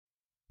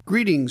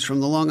Greetings from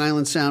the Long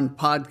Island Sound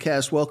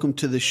podcast. Welcome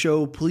to the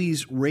show.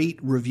 Please rate,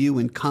 review,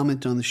 and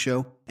comment on the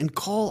show, and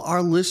call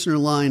our listener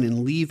line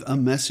and leave a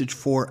message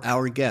for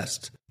our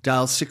guest.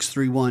 Dial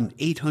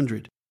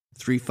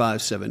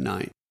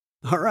 631-800-3579.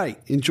 All right,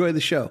 enjoy the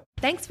show.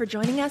 Thanks for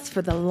joining us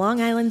for the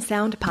Long Island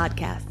Sound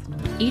podcast.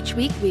 Each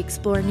week we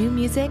explore new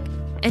music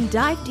and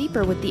dive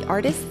deeper with the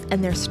artists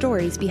and their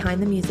stories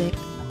behind the music.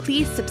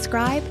 Please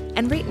subscribe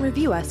and rate and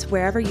review us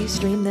wherever you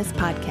stream this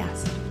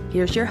podcast.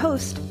 Here's your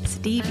host,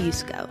 Steve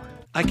Yusko.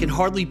 I can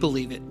hardly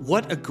believe it.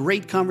 What a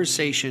great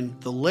conversation,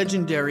 the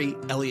legendary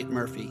Elliot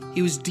Murphy.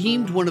 He was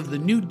deemed one of the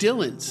new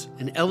Dylans,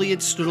 and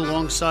Elliot stood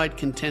alongside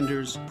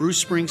contenders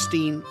Bruce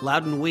Springsteen,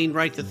 Loudon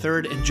Wainwright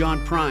III, and John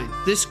Prine.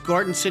 This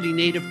Garden City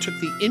native took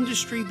the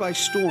industry by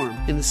storm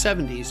in the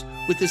 70s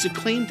with his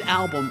acclaimed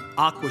album,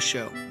 Aqua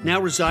Show.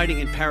 Now residing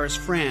in Paris,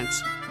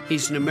 France,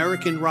 he's an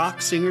American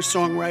rock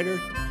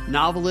singer-songwriter,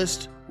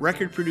 novelist,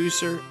 record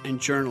producer, and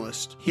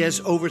journalist. He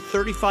has over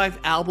 35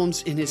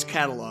 albums in his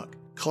catalog.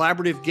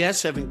 Collaborative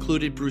guests have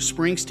included Bruce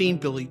Springsteen,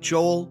 Billy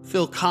Joel,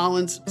 Phil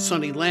Collins,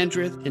 Sonny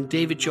Landreth, and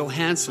David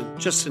Johansen,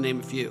 just to name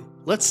a few.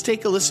 Let's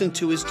take a listen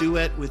to his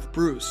duet with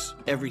Bruce,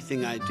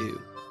 Everything I Do.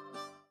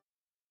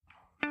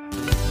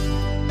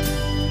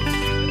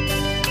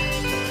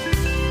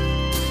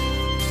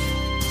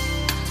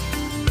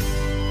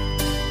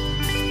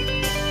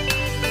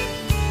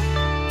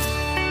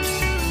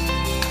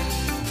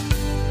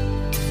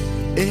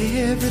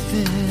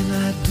 Everything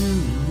I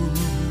do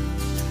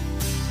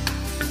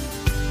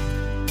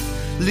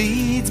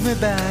leads me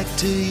back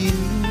to you.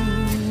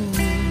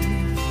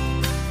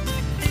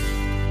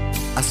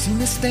 I see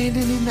me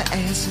standing in the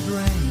acid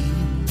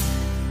rain,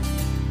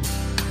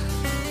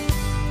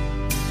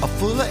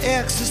 full of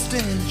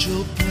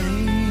existential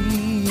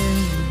pain.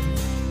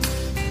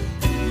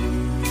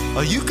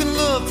 You can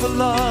look for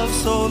love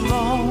so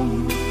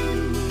long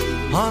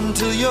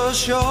until you're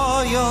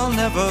sure you'll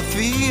never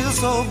feel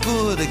so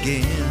good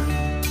again.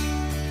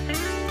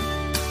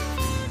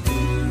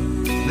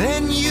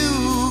 Then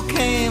you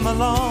came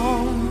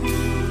along,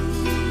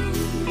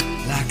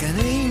 like an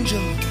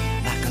angel,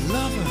 like a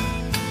lover,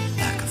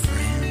 like a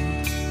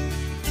friend.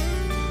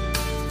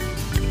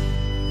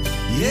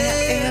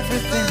 Yeah,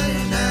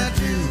 everything I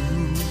do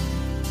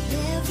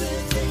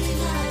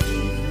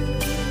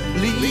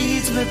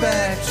leads me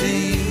back to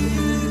you.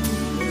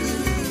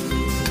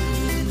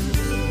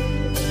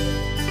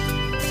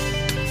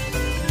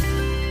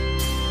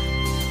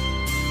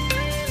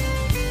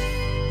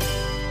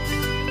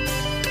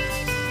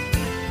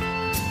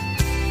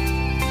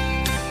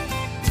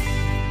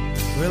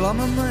 Well, I'm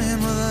a man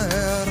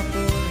without a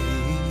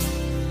place,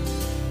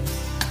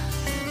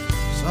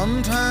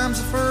 sometimes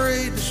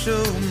afraid to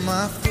show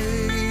my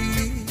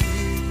face.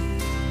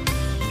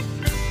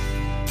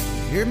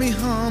 Hear me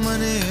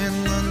humming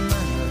in the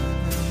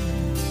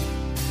night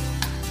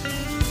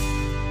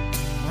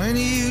when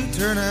you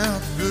turn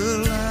out the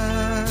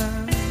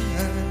light.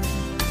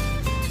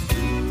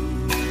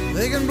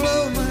 They can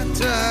blow my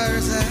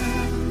tires out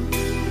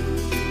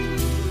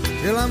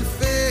till I'm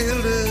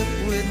filled up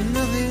with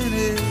nothing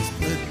else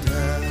but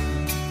doubt.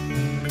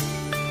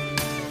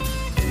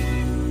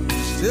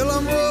 Still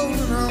I'm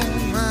rolling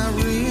on my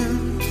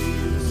rims.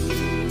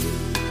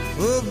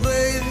 Oh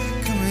baby,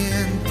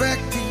 coming back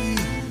to you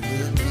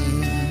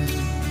again.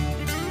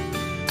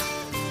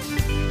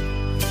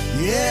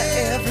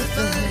 Yeah,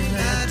 everything I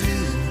do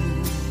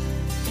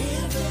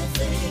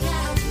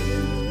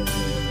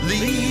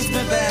leads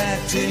me back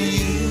to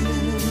you.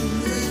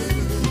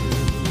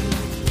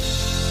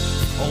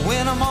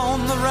 When I'm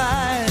on the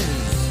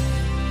rise,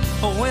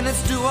 or when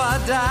it's do or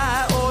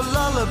die, or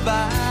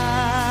lullaby,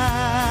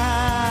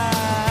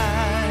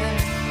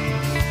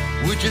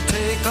 would you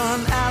take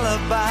an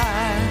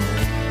alibi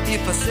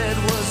if I said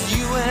was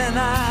you and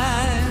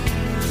I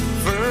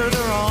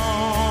further on?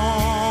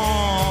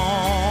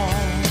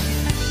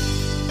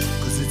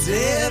 'Cause it's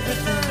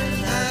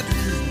everything I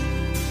do,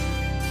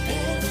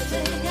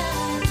 everything I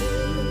do,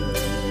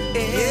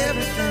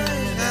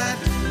 everything I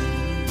do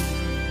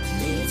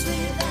leads me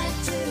back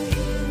to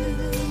you.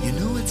 You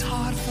know it's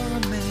hard for a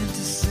man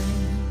to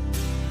sing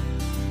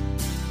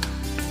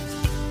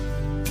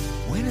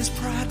when his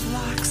pride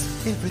blocks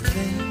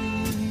everything.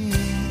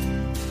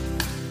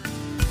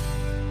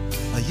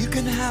 You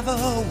can have a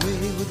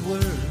way with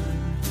words,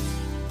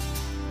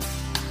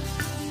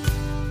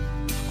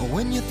 or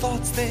when your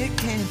thoughts they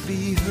can't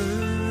be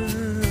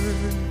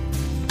heard.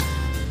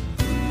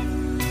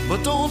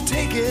 But don't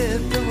take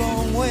it the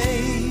wrong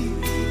way,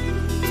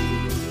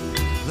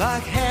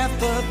 like half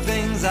the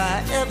things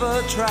I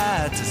ever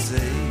tried to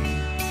say.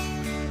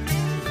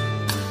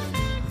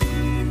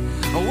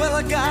 Well,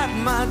 I got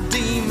my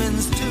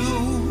demons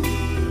too,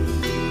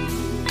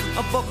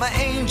 but my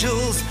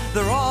angels,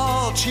 they're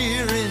all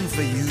cheering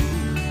for you.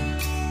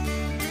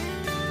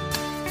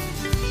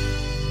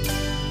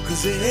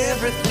 'Cause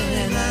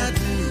everything I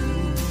do,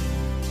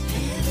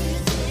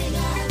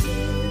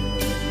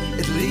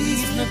 it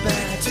leads me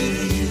back to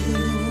you.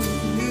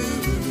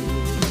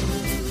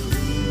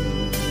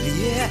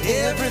 Yeah,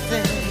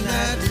 everything I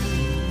do,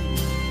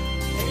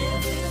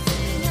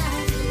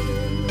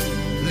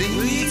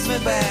 me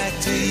back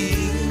to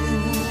you.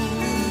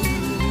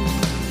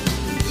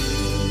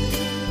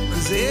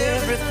 'Cause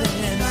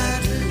everything I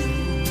do,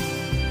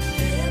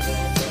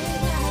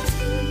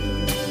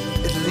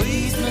 it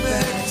leads me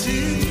back to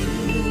you.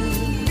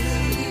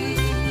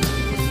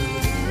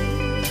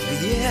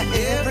 Yeah,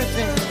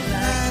 everything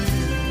I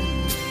do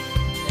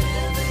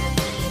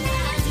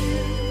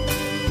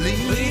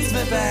leads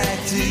me back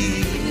to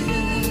you.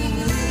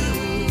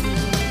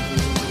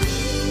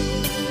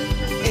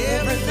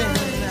 Everything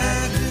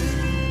I do,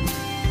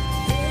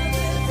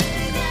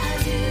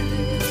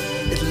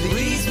 it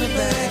leads me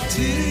back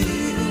to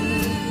you.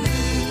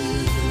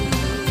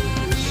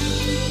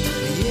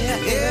 Yeah,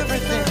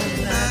 everything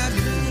I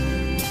do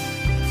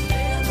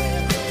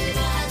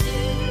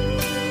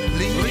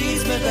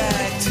leads me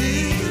back to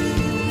you.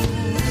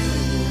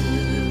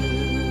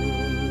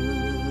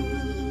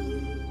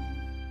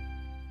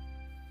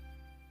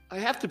 I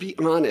have to be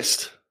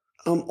honest.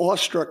 I'm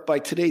awestruck by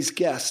today's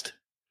guest.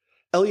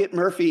 Elliot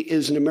Murphy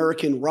is an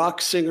American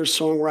rock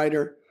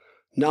singer-songwriter,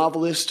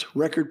 novelist,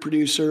 record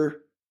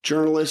producer,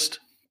 journalist,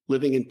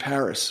 living in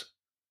Paris.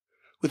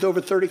 With over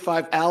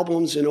 35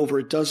 albums and over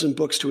a dozen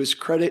books to his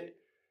credit,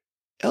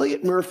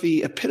 Elliot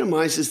Murphy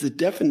epitomizes the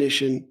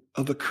definition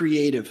of a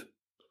creative.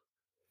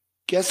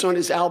 Guests on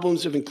his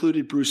albums have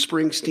included Bruce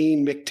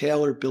Springsteen, Mick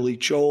Taylor, Billy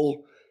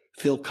Joel,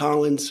 Phil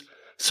Collins,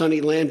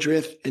 Sonny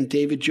Landreth, and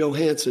David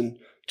Johansen,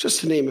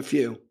 just to name a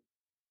few.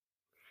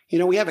 You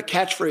know, we have a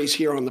catchphrase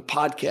here on the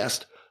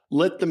podcast,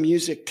 let the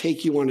music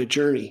take you on a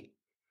journey.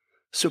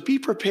 So be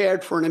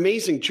prepared for an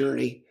amazing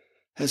journey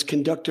as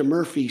conductor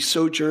Murphy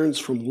sojourns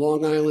from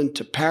Long Island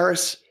to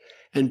Paris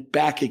and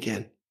back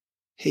again.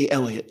 Hey,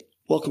 Elliot,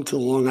 welcome to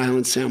the Long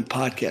Island Sound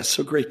Podcast.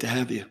 So great to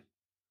have you.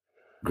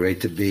 Great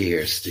to be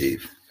here,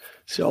 Steve.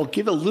 So I'll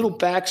give a little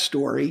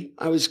backstory.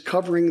 I was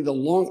covering the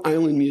Long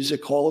Island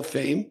Music Hall of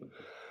Fame,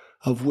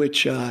 of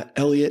which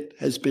Elliot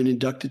has been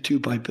inducted to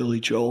by Billy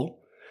Joel.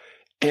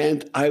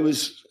 And I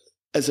was,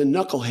 as a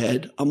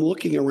knucklehead, I'm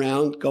looking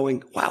around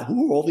going, wow,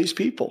 who are all these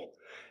people?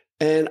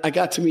 And I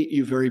got to meet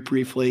you very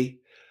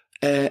briefly.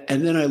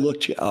 And then I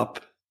looked you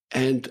up.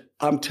 And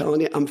I'm telling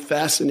you, I'm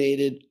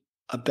fascinated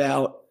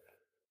about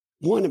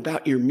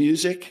your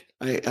music.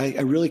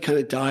 I really kind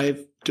of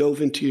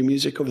dove into your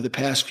music over the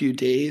past few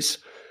days.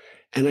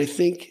 And I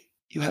think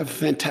you have a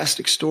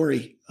fantastic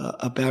story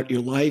about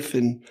your life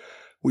and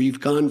where you've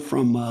gone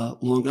from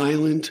Long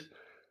Island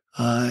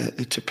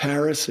to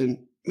Paris.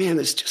 And man,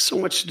 there's just so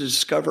much to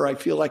discover. I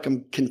feel like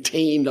I'm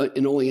contained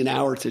in only an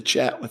hour to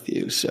chat with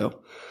you.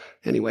 So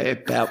anyway,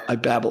 I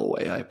babble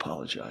away. I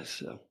apologize.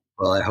 So.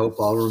 Well, I hope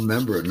I'll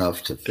remember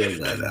enough to fill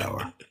that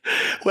hour.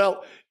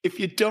 Well, if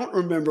you don't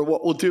remember,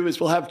 what we'll do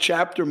is we'll have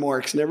chapter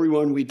marks, and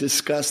everyone we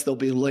discuss, there'll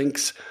be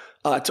links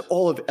to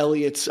all of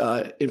Elliot's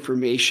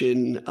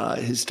information,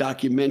 his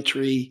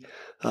documentary.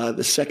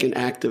 The second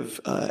act of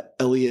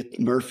Elliot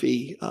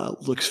Murphy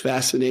looks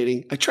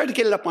fascinating. I tried to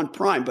get it up on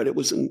Prime, but it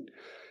wasn't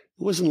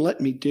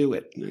letting me do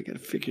it. I got to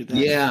figure that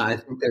out. Yeah, I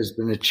think there's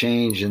been a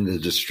change in the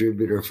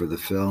distributor for the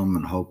film,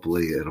 and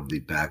hopefully it'll be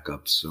back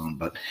up soon.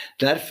 But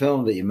that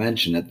film that you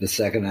mentioned, the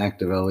second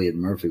act of Elliot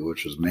Murphy,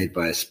 which was made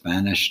by a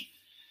Spanish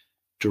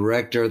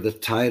director, the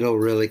title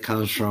really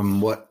comes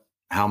from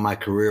how my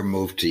career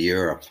moved to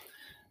Europe.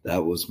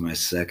 That was my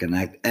second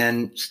act.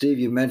 And Steve,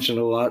 you mentioned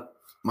a lot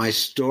my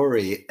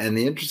story, and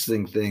the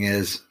interesting thing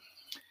is,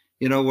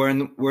 you know, we're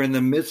in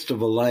the midst of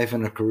a life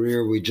and a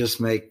career.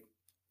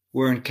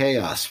 We're in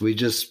chaos. We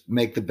just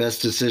make the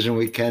best decision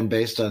we can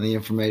based on the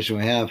information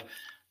we have.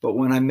 But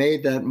when I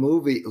made that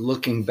movie,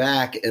 looking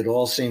back, it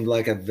all seemed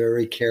like a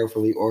very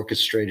carefully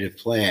orchestrated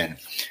plan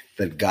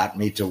that got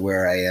me to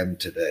where I am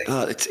today.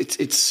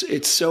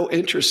 It's so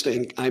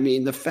interesting. I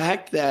mean, the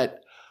fact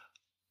that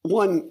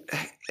I'm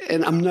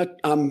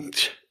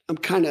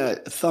kind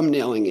of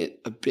thumbnailing it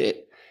a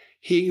bit.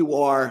 Here you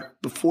are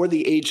before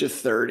the age of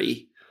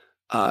 30.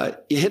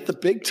 You hit the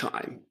big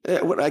time.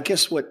 What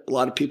a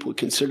lot of people would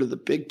consider the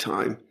big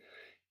time,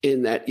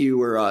 in that you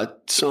were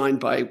signed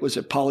by, was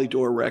it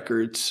Polydor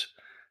Records,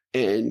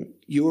 and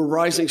you were a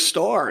rising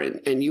star,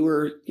 and you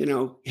were, you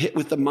know, hit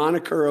with the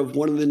moniker of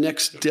one of the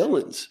next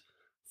Dylans,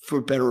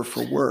 for better or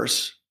for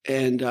worse.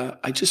 And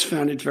I just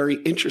found it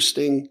very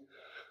interesting,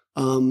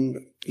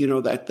 you know,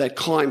 that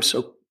climb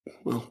so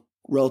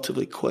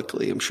relatively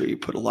quickly. I'm sure you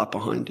put a lot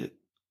behind it.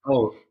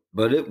 Oh,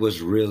 but it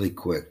was really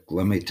quick,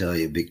 let me tell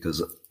you,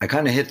 because I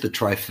kind of hit the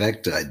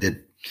trifecta. I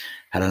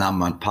had an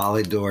album on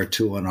Polydor,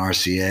 2 on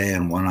RCA,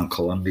 and 1 on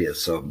Columbia.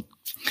 So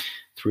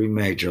 3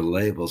 major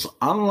labels.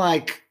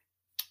 Unlike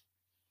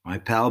my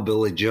pal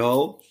Billy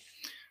Joel,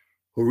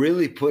 who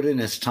really put in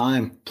his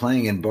time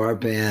playing in bar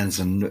bands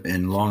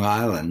in Long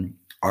Island,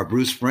 or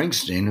Bruce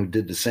Springsteen, who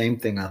did the same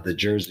thing on the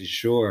Jersey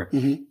Shore.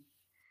 Mm-hmm.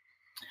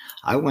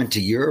 I went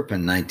to Europe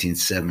in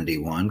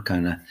 1971,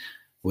 kind of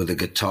with a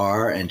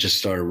guitar, and just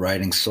started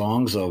writing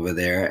songs over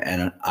there.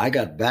 And I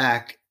got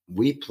back.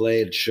 We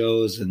played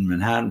shows in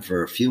Manhattan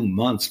for a few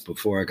months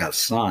before I got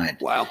signed.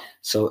 Wow.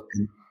 So,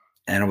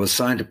 and I was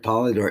signed to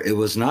Polydor. It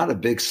was not a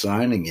big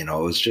signing, you know.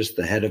 It was just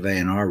the head of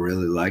A&R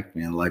really liked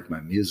me and liked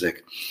my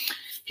music.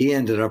 he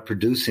ended up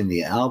producing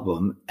the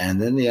album,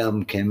 and then the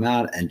album came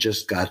out and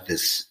just got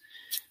this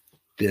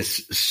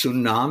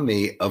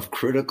tsunami of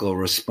critical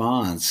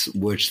response,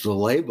 which the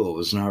label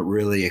was not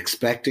really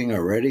expecting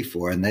or ready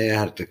for, and they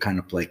had to kind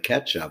of play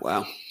catch up.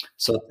 Wow.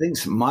 So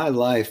my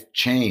life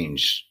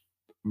changed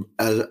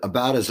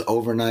about as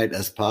overnight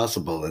as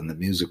possible in the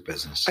music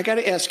business. I got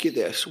to ask you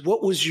this.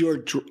 What was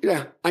your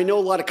I know a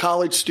lot of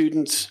college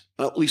students,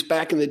 at least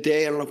back in the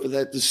day, I don't know if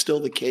that is still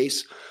the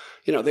case,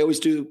 they always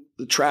do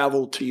the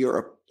travel to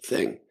Europe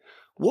thing.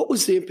 What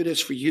was the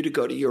impetus for you to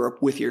go to Europe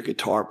with your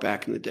guitar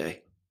back in the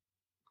day?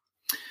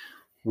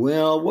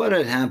 Well, what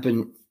had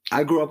happened,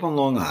 I grew up on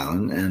Long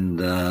Island,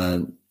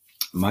 and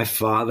my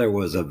father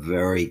was a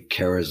very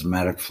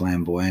charismatic,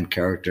 flamboyant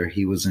character.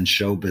 He was in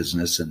show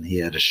business, and he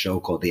had a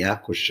show called The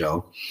Aqua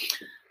Show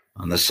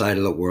on the side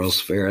of the World's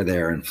Fair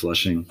there in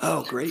Flushing.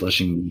 Oh, great.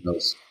 Flushing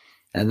Meadows.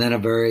 And then a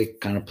very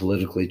kind of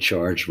politically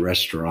charged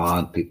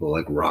restaurant. People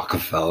like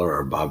Rockefeller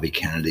or Bobby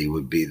Kennedy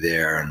would be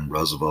there, and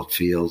Roosevelt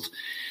Field.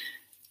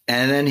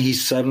 And then he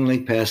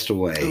suddenly passed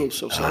away. Oh,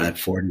 so sorry. At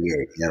 48.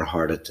 He had a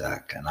heart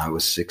attack, and I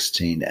was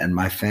 16. And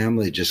my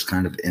family just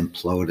kind of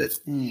imploded.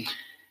 Mm.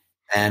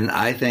 And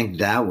I think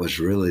that was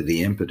really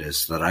the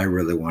impetus that I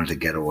really wanted to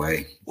get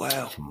away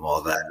from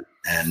all that.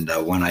 And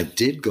when I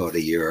did go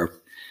to Europe,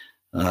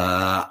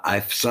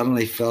 I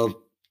suddenly felt,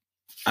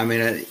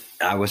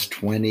 I was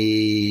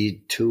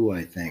 22,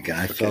 I think, and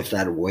I felt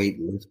that weight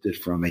lifted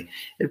from me.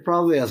 It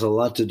probably has a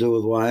lot to do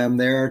with why I'm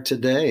there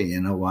today,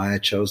 why I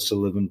chose to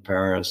live in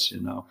Paris,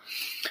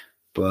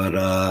 But,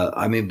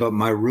 but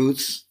my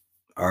roots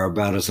are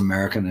about as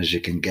American as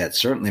you can get,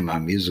 certainly my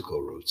musical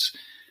roots.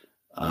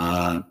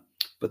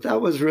 But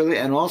that was really,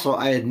 and also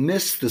I had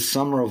missed the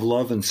Summer of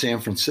Love in San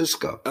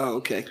Francisco. Oh,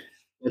 okay.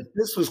 But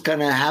this was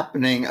kind of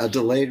happening, a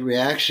delayed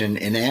reaction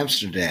in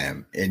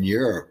Amsterdam, in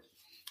Europe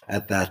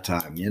at that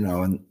time,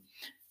 and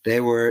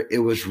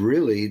it was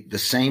really the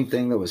same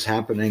thing that was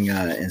happening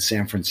in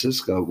San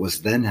Francisco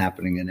was then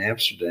happening in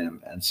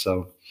Amsterdam. And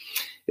so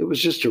it was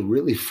just a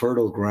really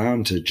fertile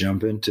ground to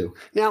jump into.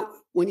 Now,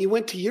 when you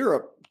went to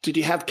Europe, did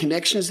you have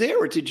connections there,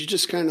 or did you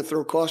just kind of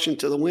throw caution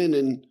to the wind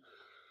and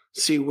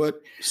see what,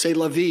 say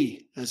la vie,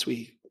 as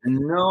we...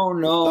 No.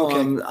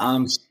 Okay.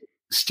 I'm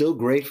still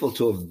grateful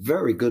to a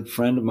very good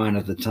friend of mine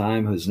at the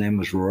time, whose name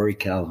was Rory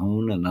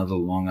Calhoun, another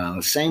Long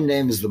Island, same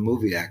name as the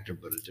movie actor,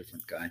 but a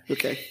different guy.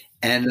 Okay.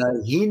 And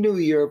he knew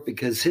Europe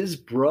because his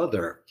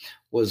brother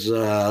was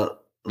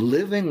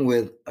living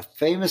with a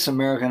famous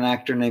American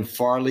actor named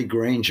Farley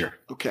Granger.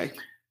 Okay.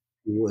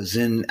 Who was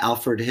in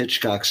Alfred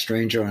Hitchcock's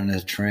Stranger on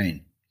a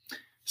Train.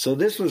 So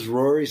this was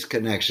Rory's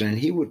connection, and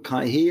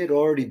he had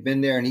already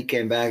been there, and he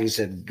came back. He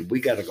said,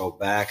 "We got to go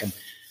back." And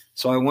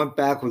so I went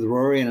back with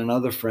Rory and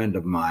another friend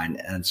of mine,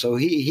 and so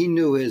he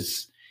knew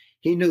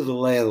the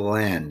lay of the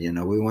land.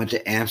 We went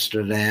to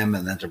Amsterdam,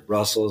 and then to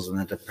Brussels, and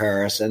then to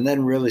Paris, and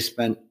then really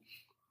spent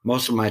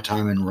most of my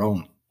time in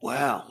Rome.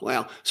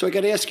 Wow. So I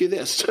got to ask you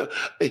this: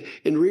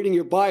 in reading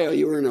your bio,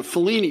 you were in a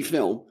Fellini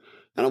film.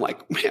 And I'm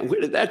like, man, where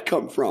did that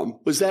come from?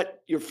 Was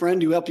that your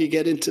friend who helped you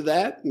get into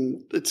that?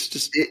 And it's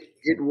just...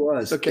 It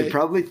was. Okay. It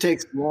probably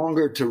takes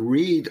longer to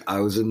read I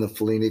was in the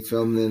Fellini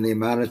film than the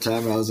amount of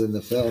time I was in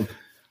the film.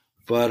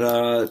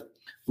 But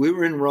we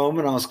were in Rome,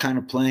 and I was kind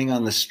of playing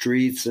on the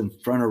streets in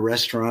front of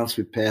restaurants.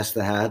 We passed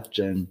the hat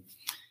and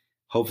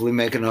hopefully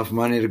make enough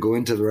money to go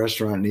into the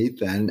restaurant and eat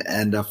then.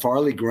 And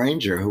Farley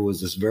Granger, who was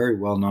this very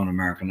well-known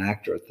American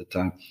actor at the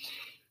time,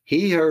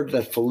 he heard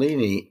that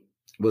Fellini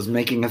was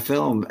making a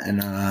film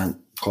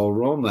called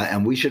Roma,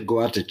 and we should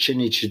go out to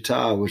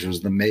Cinecittà, which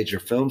was the major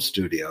film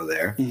studio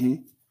there,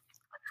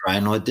 try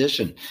an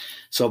audition.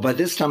 So by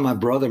this time, my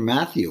brother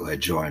Matthew had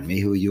joined me,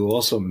 who you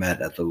also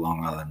met at the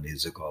Long Island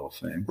Music Hall of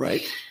Fame.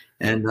 Right.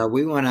 And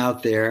we went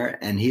out there,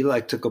 and he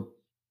took a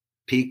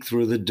peek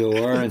through the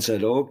door and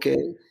said,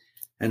 okay,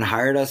 and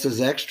hired us as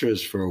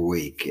extras for a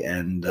week.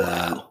 And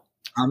wow.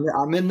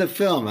 I'm in the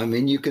film.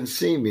 You can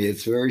see me.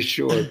 It's very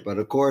short, but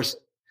of course,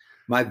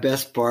 my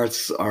best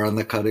parts are on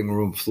the cutting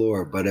room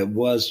floor, but it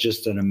was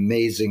just an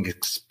amazing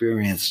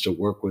experience to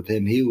work with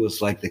him. He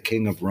was like the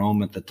king of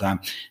Rome at the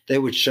time. They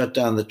would shut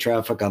down the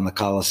traffic on the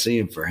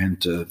Colosseum for him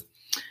to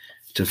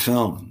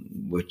film,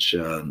 which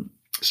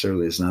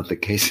certainly is not the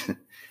case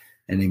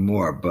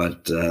anymore.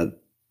 But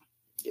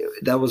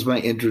that was my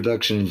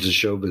introduction into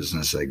show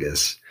business, I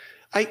guess.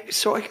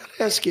 So I got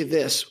to ask you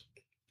this.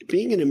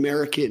 Being an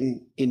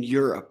American in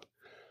Europe,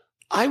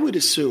 I would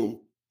assume,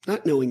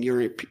 not knowing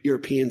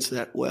Europeans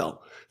that well,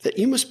 that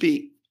you must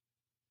be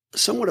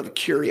somewhat of a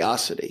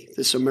curiosity,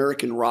 this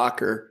American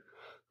rocker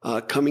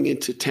coming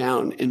into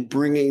town and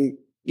bringing,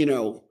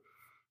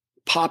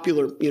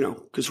 popular,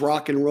 because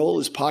rock and roll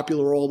is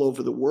popular all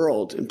over the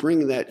world, and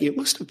bringing that, it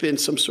must have been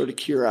some sort of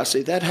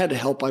curiosity. That had to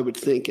help, I would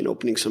think, in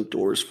opening some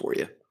doors for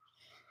you.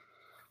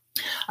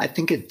 I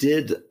think it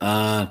did.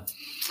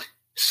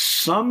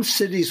 Some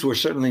cities were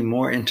certainly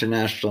more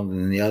international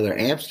than the other.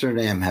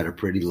 Amsterdam had a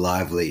pretty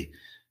lively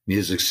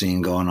music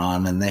scene going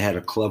on, and they had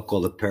a club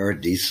called the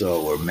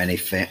Paradiso where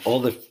all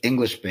the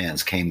English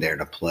bands came there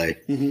to play.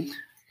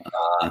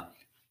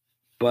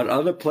 But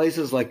other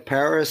places like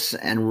Paris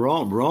and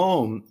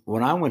Rome,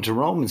 when I went to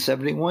Rome in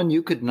 71,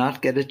 you could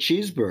not get a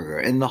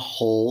cheeseburger in the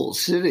whole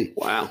city.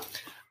 Wow.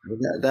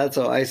 That's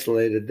how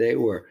isolated they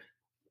were.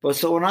 But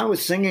so when I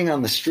was singing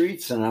on the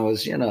streets, and I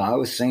was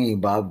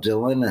singing Bob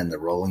Dylan and the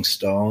Rolling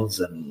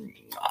Stones and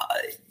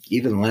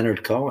even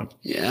Leonard Cohen.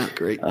 Yeah,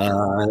 great.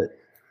 I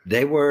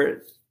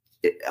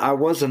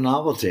was a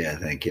novelty, I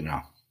think,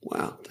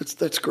 Wow,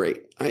 that's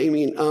great. I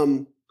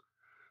mean,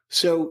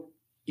 so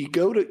you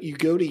go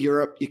to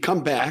Europe, you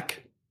come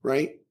back,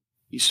 right?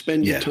 You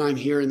spend your time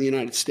here in the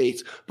United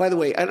States. By the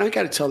way, and I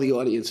got to tell the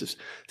audiences,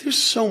 there's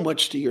so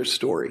much to your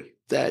story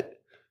that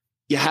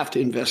you have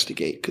to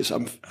investigate, because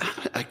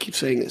I keep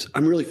saying this,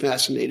 I'm really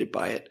fascinated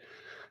by it.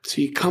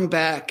 So you come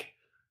back,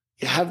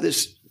 you have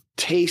this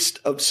taste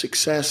of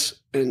success,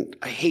 and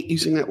I hate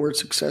using that word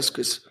success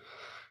because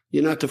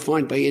you're not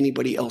defined by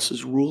anybody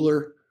else's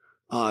ruler.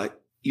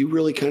 You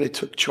really kind of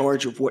took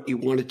charge of what you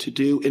wanted to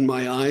do, in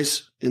my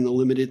eyes, in the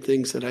limited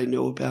things that I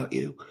know about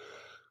you.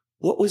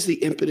 What was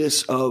the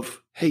impetus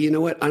of, hey, you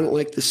know what? I don't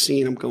like this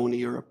scene. I'm going to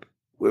Europe.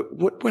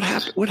 What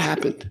happened? What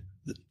happened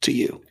to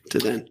you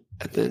at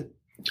then?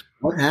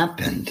 What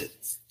happened?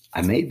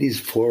 I made these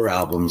 4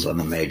 albums on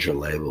the major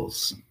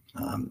labels.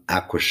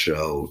 Aqua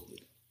Show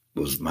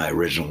was my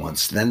original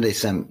ones. Then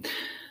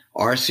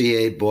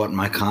RCA bought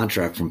my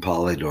contract from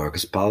Polydor,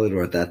 because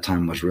Polydor at that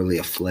time was really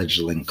a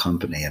fledgling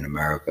company in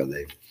America.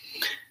 They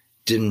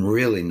didn't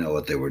really know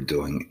what they were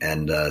doing.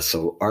 And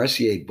so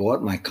RCA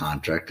bought my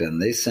contract,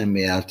 and they sent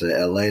me out to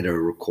LA to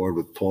record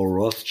with Paul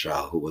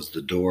Rothschild, who was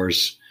the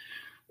Doors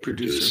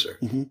producer.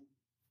 Mm-hmm.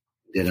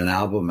 Did an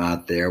album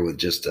out there with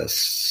just a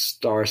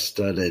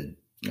star-studded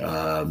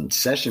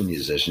session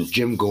musician,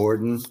 Jim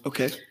Gordon.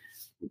 Okay.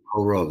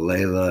 Co-wrote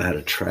Layla, had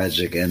a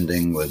tragic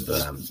ending with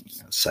a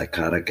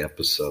psychotic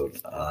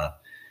episode.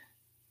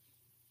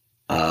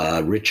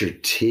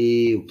 Richard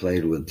T., who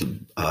played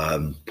with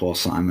Paul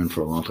Simon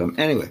for a long time.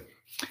 Anyway,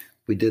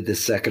 we did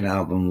this second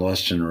album,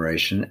 Lost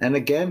Generation, and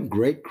again,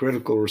 great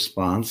critical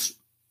response.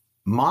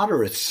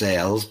 Moderate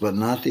sales, but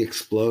not the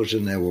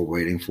explosion they were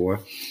waiting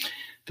for.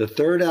 The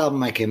third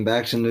album, I came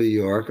back to New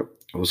York.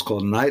 It was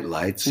called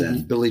Nightlights,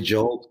 and Billy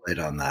Joel played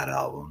on that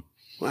album.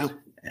 Wow.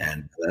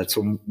 And that's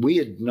when we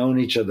had known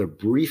each other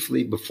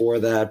briefly before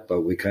that,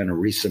 but we kind of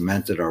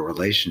re-cemented our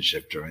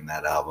relationship during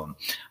that album.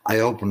 I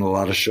opened a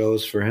lot of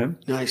shows for him.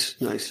 Nice.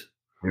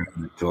 Here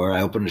on the tour.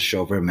 I opened a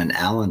show for him in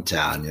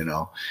Allentown,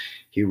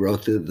 He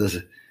wrote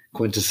the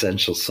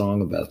quintessential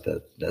song about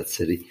that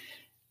city.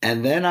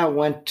 And then I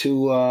went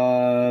to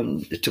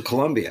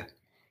Columbia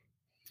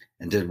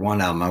and did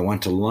one album. I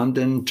went to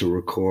London to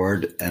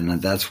record,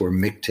 and that's where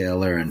Mick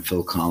Taylor and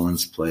Phil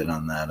Collins played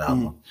on that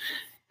album.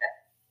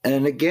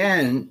 And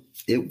again,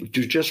 it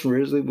just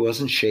really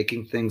wasn't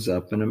shaking things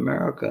up in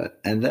America.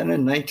 And then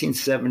in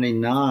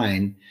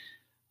 1979,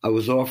 I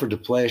was offered to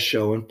play a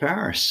show in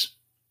Paris.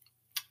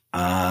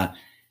 And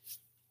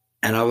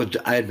I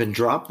had been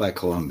dropped by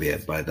Columbia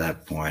by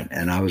that point.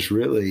 And I was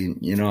really,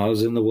 I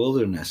was in the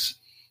wilderness.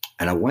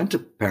 And I went to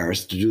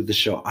Paris to do the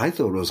show. I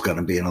thought it was going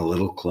to be in a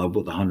little club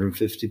with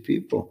 150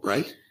 people.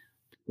 Right. It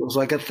was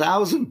like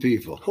 1,000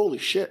 people. Holy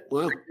shit.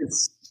 Wow.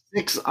 It's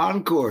 6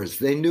 encores.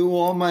 They knew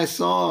all my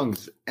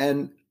songs.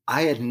 And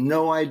I had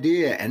no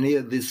idea any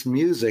of this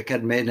music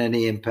had made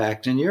any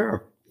impact in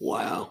Europe.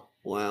 Wow.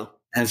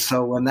 And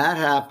so when that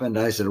happened,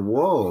 I said,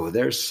 whoa,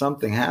 there's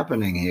something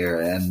happening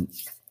here. And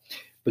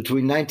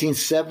between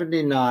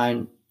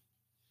 1979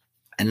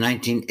 and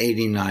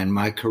 1989,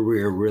 my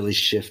career really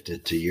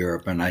shifted to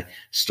Europe. And I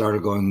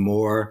started going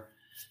more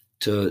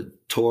to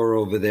tour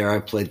over there. I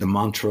played the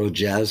Montreux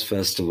Jazz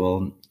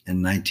Festival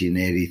in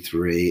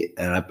 1983.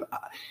 And I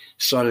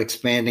started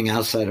expanding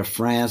outside of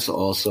France,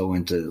 also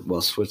into,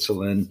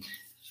 Switzerland,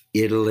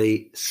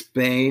 Italy,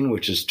 Spain,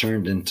 which has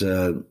turned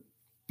into,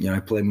 I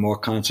played more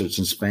concerts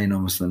in Spain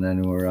almost than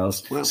anywhere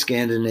else. Wow.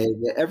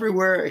 Scandinavia,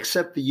 everywhere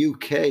except the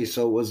UK.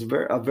 So it was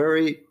a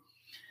very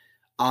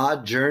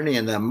odd journey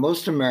in that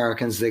most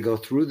Americans, they go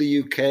through the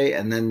UK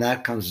and then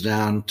that comes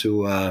down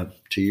to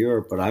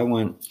Europe. But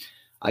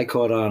I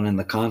caught on in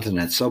the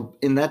continent. So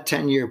in that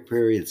 10-year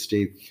period,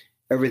 Steve,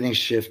 everything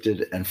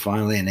shifted, and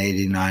finally in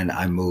 89,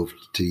 I moved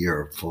to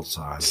Europe full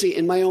time. See,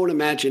 in my own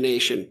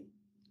imagination,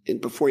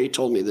 and before you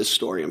told me this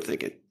story, I'm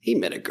thinking, he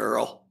met a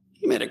girl.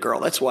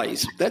 That's why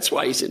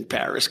he's in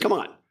Paris. Come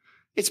on.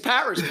 It's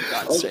Paris, for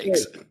God's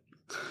sakes.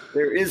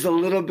 There is a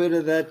little bit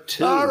of that,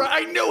 too. All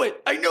right, I knew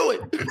it.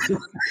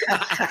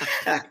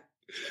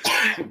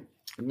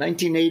 In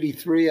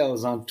 1983, I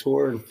was on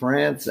tour in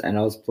France, and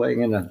I was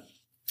playing in a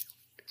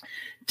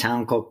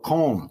town called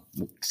Caen,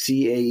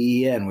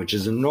 Caen, which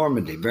is in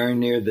Normandy, very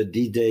near the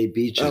D-Day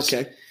beaches.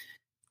 Okay.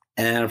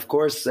 And of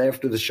course,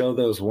 after the show,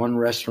 there was one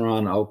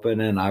restaurant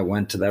open, and I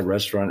went to that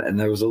restaurant, and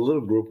there was a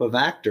little group of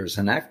actors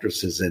and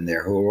actresses in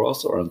there who were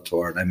also on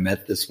tour. And I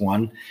met this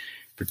one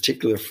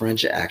particular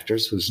French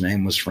actress whose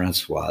name was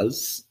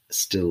Françoise,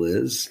 still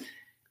is.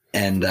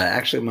 And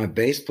actually, my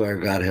bass player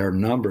got her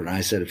number, and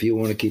I said, if you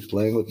want to keep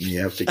playing with me,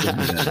 you have to give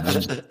me that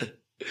number.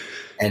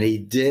 And he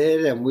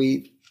did, and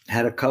we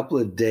had a couple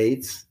of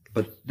dates,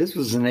 But this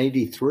was in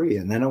 83.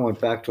 And then I went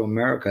back to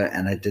America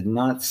and I did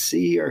not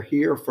see or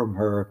hear from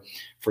her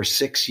for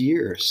 6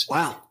 years.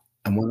 Wow.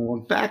 And when I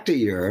went back to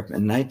Europe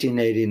in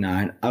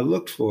 1989, I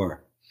looked for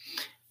her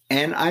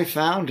and I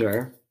found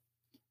her.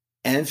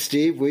 And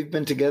Steve, we've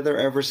been together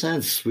ever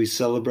since. We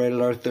celebrated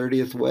our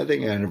 30th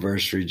wedding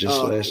anniversary just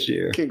last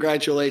year.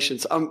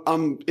 Congratulations.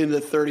 I'm in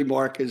the 30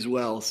 mark as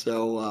well.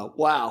 So,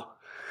 wow.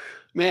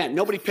 Man,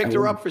 nobody picked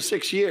her up for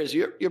 6 years.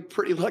 You're a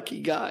pretty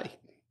lucky guy.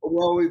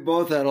 Well, we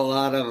both had a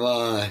lot of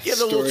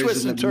the little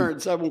twists and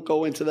turns. I won't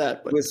go into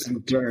that. But. Twists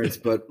and turns.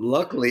 But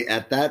luckily,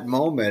 at that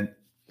moment,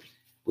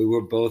 we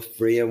were both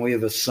free. And we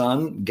have a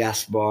son,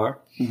 Gaspar.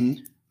 Mm-hmm.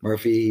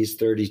 Murphy, he's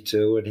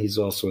 32, and he's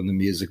also in the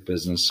music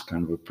business,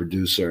 kind of a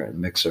producer and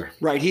mixer.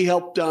 Right. He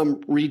helped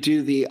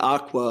redo the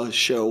Aqua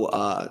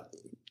show.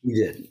 He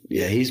did.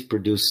 Yeah, he's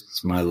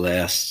produced my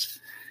last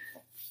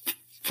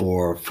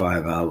 4 or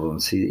 5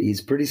 albums.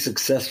 He's pretty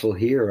successful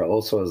here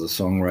also as a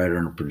songwriter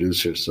and a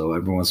producer. So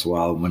every once in a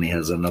while, when he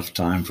has enough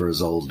time for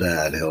his old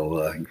dad,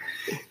 he'll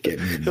get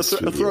me in the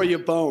studio. He'll throw you a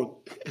bone.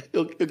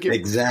 He'll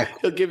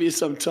give you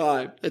some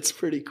time. That's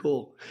pretty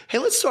cool. Hey,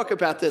 let's talk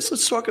about this.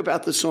 Let's talk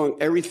about the song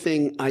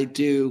 "Everything I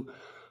Do"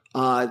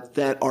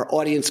 that our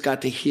audience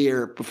got to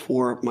hear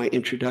before my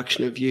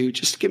introduction of you.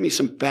 Just give me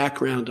some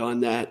background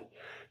on that,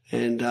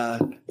 and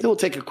then we'll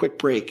take a quick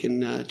break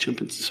and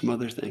jump into some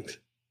other things.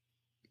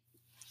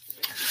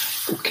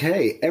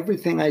 Okay,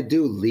 Everything I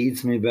Do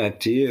leads me back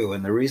to you.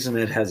 And the reason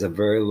it has a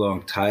very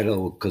long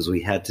title, because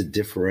we had to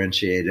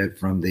differentiate it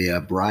from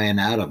the Bryan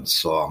Adams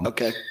song,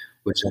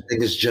 which I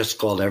think is just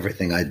called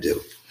Everything I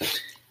Do.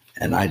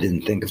 And I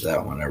didn't think of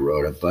that when I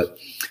wrote it. But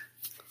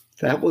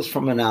that was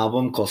from an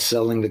album called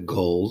Selling the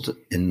Gold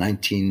in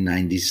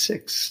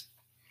 1996.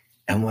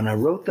 And when I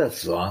wrote that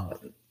song,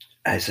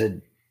 I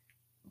said,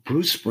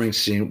 Bruce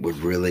Springsteen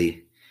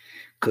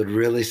could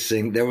really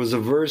sing. There was a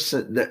verse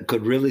that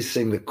could really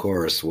sing the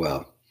chorus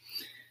well.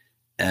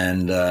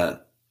 And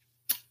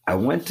I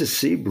went to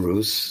see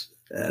Bruce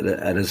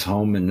at his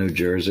home in New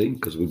Jersey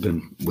because we've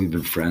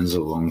been friends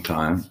a long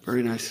time.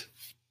 Very nice.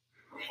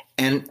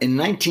 And in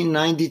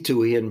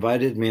 1992, he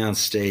invited me on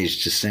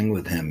stage to sing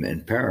with him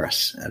in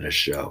Paris at a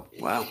show.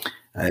 Wow.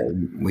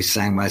 We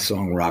sang my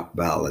song Rock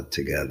Ballad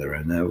together,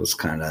 and that was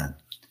kind of,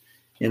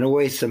 in a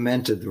way,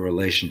 cemented the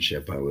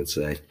relationship, I would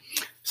say.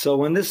 So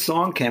when this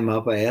song came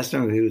up, I asked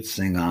him if he would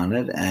sing on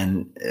it.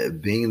 And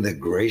being the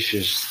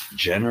gracious,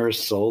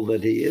 generous soul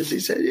that he is, he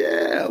said,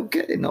 yeah,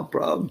 okay, no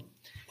problem.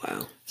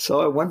 Wow.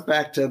 So I went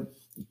back to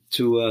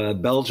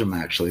Belgium,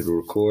 actually, to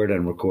record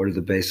and recorded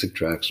the basic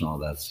tracks and all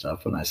that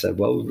stuff. And I said,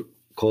 well, we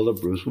called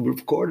up Bruce. We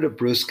recorded it,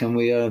 Bruce. Can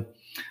we, I'm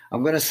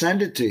going to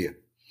send it to you.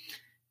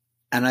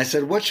 And I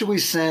said, what should we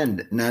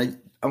send? Now,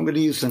 I'm going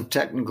to use some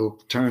technical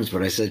terms,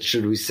 but I said,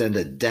 should we send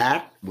a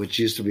DAT, which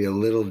used to be a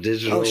little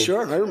digital? Oh,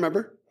 sure. I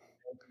remember.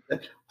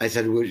 I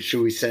said,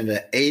 should we send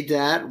a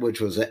ADAT, which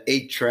was an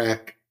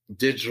 8-track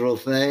digital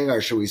thing,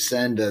 or should we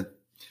send a...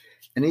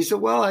 And he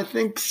said, well, I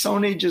think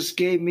Sony just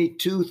gave me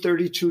 2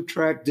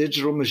 32-track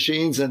digital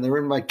machines, and they're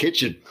in my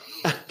kitchen.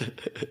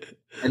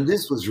 And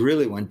this was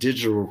really when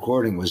digital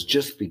recording was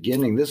just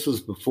beginning. This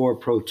was before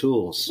Pro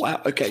Tools. Wow.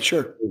 Okay,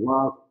 sure.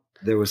 Well,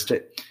 there was...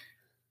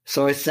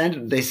 So they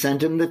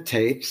sent him the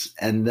tapes,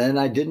 and then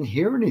I didn't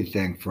hear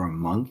anything for a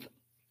month.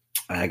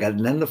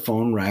 And then the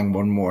phone rang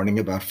one morning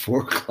about 4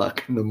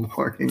 o'clock in the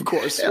morning. Of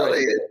course.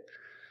 Elliot,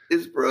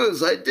 it's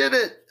Bruce. I did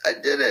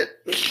it.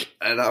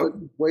 And I was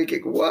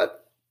waking,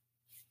 what?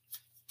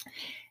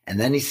 And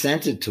then he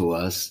sent it to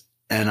us.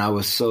 And I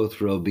was so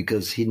thrilled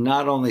because he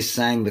not only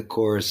sang the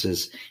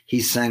choruses, he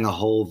sang a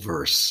whole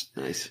verse.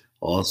 Nice.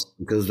 Also,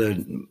 because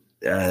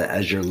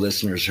as your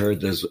listeners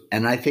heard this,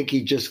 and I think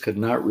he just could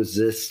not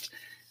resist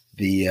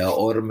the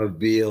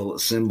automobile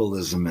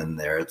symbolism in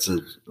there. It's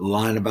a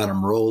line about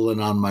him rolling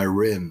on my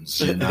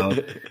rims, I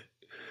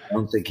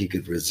don't think he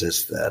could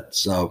resist that.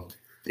 So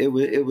it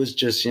was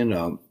just,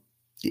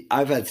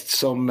 I've had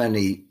so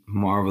many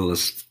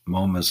marvelous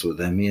moments with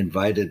him. He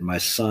invited my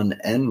son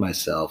and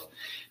myself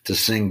to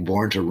sing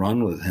Born to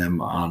Run with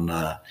him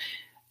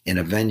in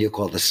a venue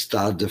called the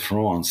Stade de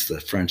France, the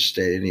French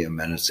stadium,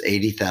 and it's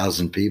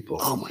 80,000 people.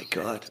 Oh, my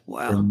God.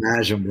 Wow.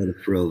 Imagine what a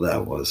thrill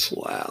that was.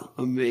 Wow.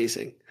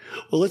 Amazing.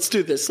 Well, let's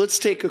do this. Let's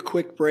take a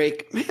quick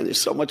break. Man, there's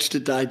so much to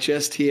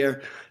digest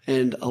here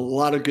and a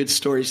lot of good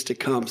stories to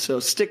come. So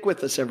stick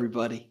with us,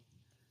 everybody.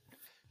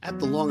 At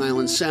the Long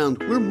Island Sound,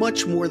 we're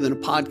much more than a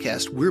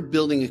podcast. We're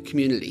building a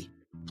community.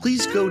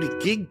 Please go to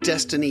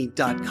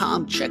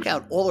gigdestiny.com. Check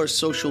out all our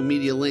social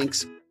media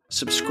links.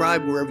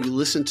 Subscribe wherever you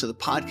listen to the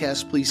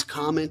podcast. Please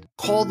comment.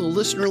 Call the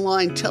listener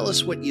line. Tell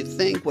us what you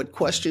think, what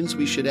questions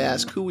we should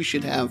ask, who we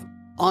should have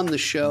on the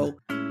show.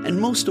 And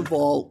most of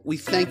all, we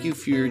thank you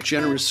for your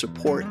generous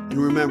support.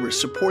 And remember,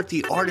 support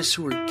the artists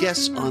who are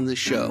guests on the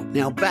show.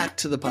 Now back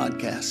to the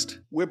podcast.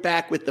 We're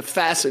back with the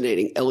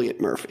fascinating Elliot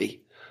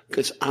Murphy,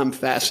 because I'm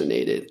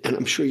fascinated, and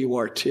I'm sure you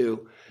are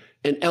too.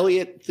 And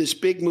Elliot, this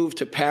big move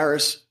to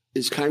Paris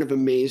is kind of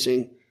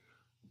amazing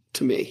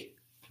to me.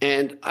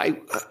 And I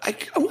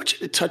want you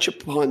to touch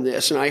upon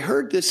this. And I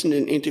heard this in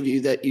an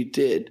interview that you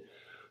did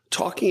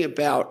talking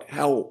about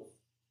how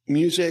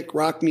music,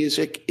 rock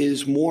music,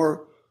 is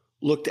more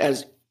looked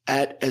at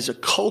as a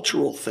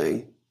cultural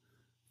thing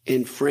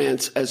in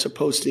France as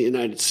opposed to the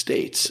United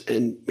States.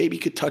 And maybe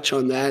you could touch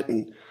on that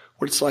and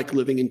what it's like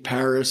living in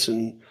Paris.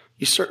 And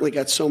you certainly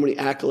got so many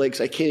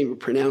accolades. I can't even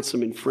pronounce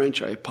them in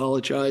French. I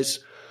apologize.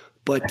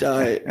 But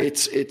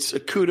it's a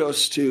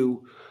kudos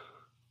to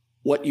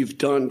what you've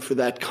done for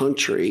that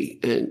country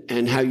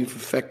and how you've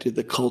affected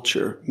the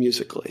culture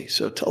musically.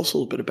 So tell us a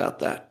little bit about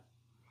that.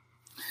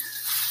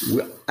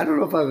 Well, I don't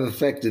know if I've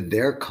affected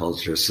their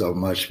culture so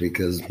much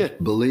because,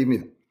 believe me,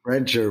 the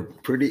French are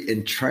pretty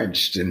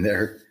entrenched in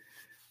their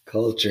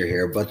culture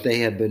here, but they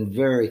have been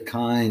very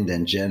kind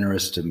and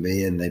generous to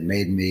me, and they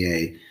made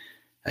me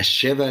a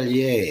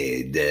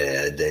chevalier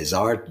des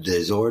ordres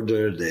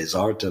des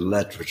arts et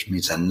lettres, which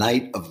means a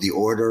knight of the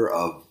order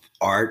of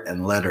art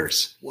and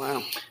letters.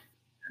 Wow.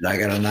 And I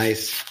got a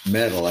nice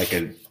medal.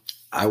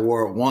 I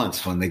wore it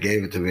once when they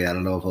gave it to me. I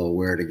don't know if I'll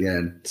wear it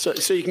again. So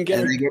you can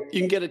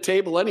get a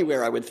table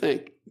anywhere, I would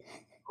think.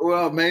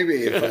 Well,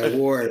 maybe if I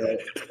wore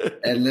it.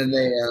 And then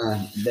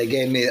they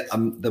gave me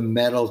the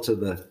medal to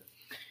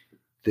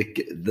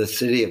the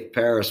city of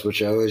Paris,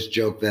 which I always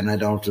joke then I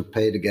don't have to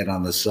pay to get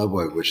on the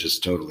subway, which is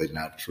totally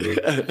not true.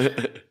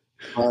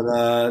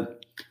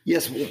 But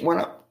yes,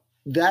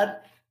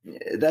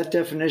 that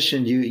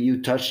definition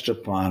you touched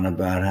upon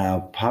about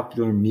how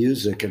popular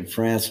music in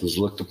France was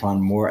looked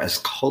upon more as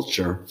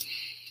culture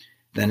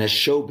than as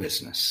show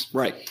business.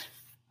 Right.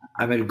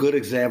 I mean, a good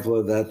example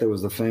of that, there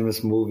was a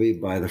famous movie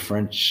by the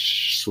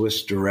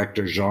French-Swiss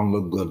director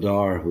Jean-Luc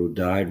Godard, who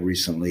died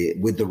recently,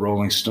 with the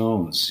Rolling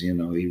Stones. You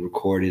know,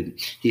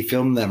 he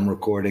filmed them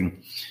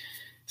recording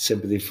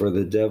Sympathy for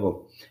the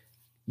Devil.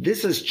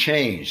 This has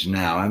changed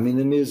now. I mean,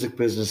 the music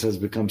business has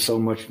become so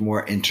much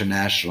more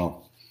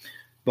international.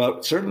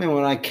 But certainly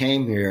when I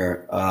came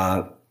here,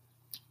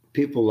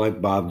 people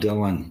like Bob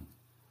Dylan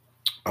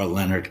or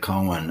Leonard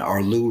Cohen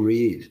or Lou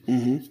Reed,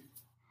 mm-hmm.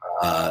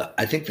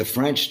 I think the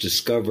French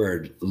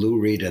discovered Lou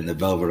Reed and the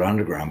Velvet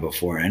Underground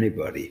before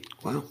anybody.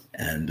 Wow.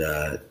 And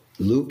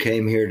Lou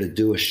came here to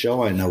do a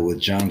show, I know, with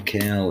John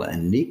Cale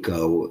and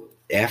Nico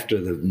after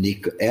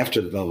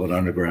the Velvet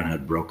Underground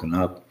had broken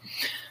up.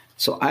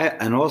 So I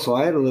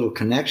had a little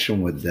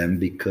connection with them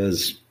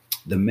because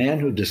the man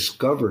who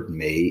discovered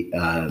me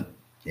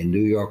in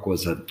New York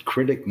was a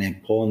critic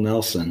named Paul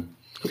Nelson.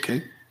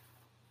 Okay.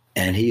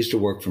 And he used to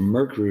work for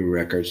Mercury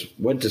Records,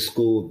 went to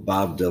school with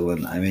Bob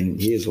Dylan. I mean,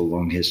 he has a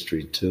long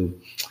history,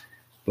 too.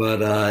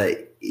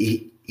 But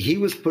he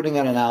was putting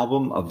out an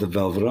album of the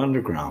Velvet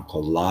Underground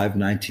called Live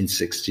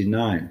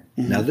 1969.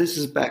 Mm-hmm. Now, this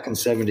is back in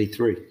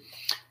 73,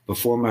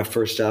 before my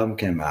first album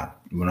came out,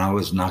 when I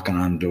was knocking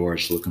on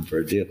doors looking for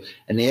a deal.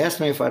 And he asked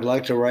me if I'd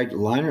like to write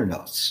liner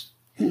notes.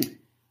 And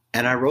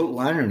I wrote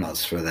liner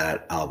notes for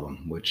that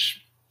album,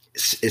 which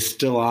is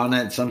still on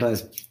it.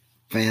 Sometimes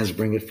fans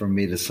bring it for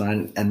me to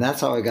sign. And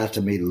that's how I got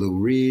to meet Lou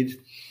Reed.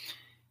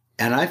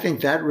 And I think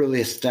that really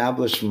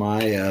established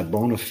my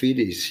bona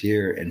fides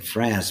here in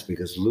France,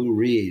 because Lou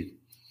Reed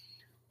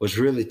was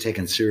really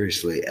taken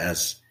seriously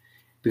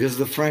because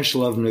the French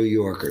love New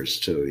Yorkers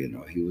too. You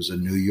know, he was a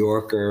New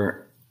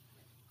Yorker,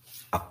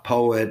 a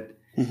poet,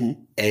 mm-hmm.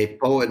 a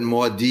poet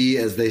maudit,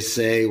 as they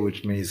say,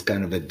 which means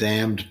kind of a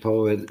damned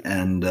poet.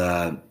 And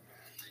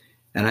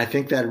I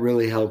think that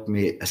really helped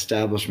me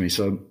establish me.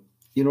 So,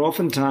 you know,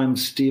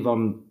 oftentimes, Steve,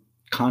 I'm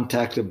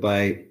contacted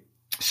by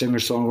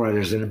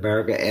singer-songwriters in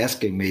America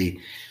asking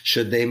me,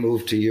 should they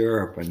move to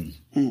Europe and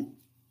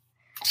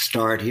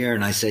start here?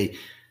 And I say,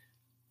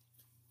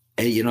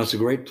 hey, you know, it's a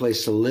great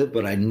place to live,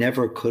 but I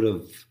never could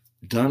have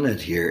done it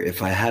here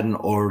if I hadn't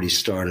already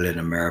started in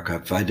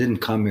America, if I didn't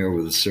come here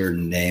with a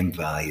certain name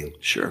value.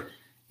 Sure.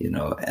 You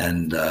know,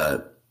 and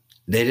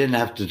they didn't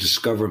have to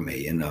discover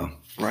me, you know.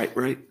 Right.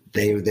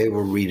 They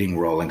were reading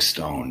Rolling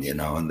Stone, you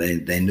know, and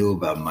they knew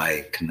about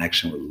my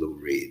connection with Lou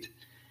Reed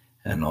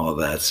and all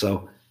that.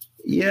 So,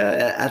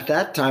 yeah, at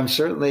that time,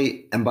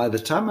 certainly, and by the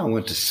time I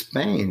went to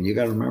Spain, you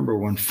got to remember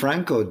when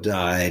Franco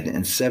died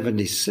in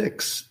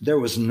 76, there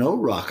was no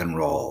rock and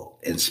roll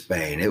in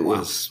Spain. It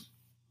was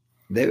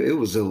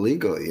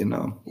illegal, you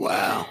know.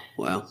 Wow.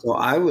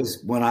 So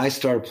when I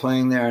started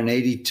playing there in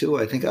 82,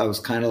 I think I was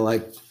kind of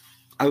like,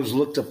 I was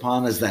looked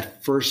upon as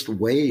that first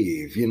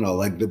wave, you know,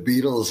 like the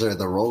Beatles or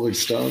the Rolling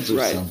Stones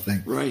or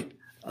something. Right.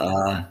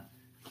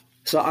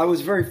 So I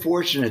was very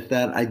fortunate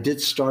that I did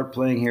start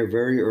playing here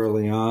very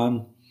early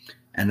on,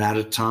 and at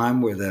a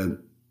time where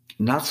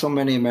not so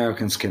many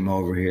Americans came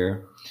over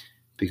here,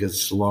 because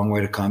it's a long way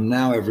to come.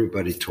 Now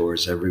everybody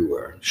tours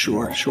everywhere.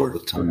 Sure. All the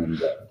time.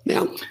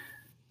 Now,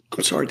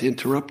 I'm sorry to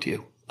interrupt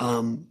you.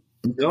 No,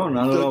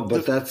 not at all.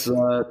 But that's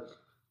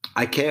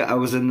I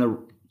was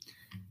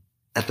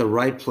at the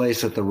right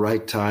place at the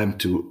right time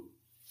to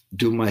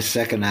do my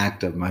second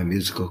act of my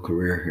musical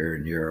career here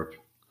in Europe.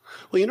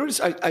 Well, you notice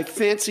I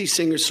fancy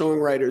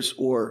singer-songwriters,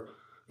 or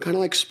kind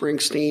of like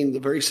Springsteen, the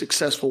very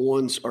successful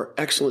ones are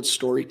excellent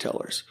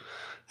storytellers.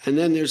 And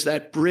then there's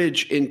that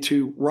bridge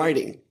into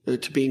writing,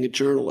 to being a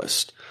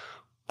journalist.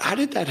 How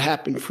did that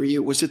happen for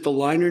you? Was it the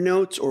liner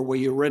notes, or were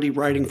you already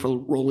writing for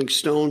Rolling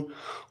Stone?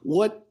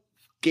 What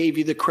gave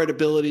you the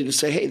credibility to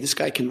say, hey, this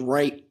guy can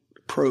write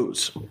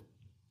prose?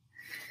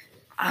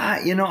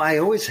 I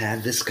always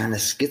had this kind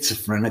of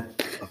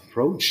schizophrenic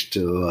approach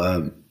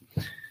to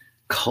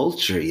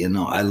culture.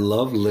 I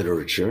love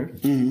literature,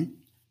 and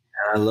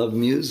I love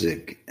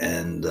music.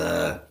 And,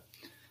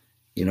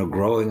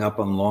 growing up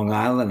on Long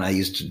Island, I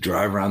used to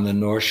drive around the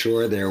North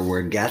Shore there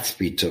where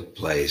Gatsby took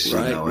place,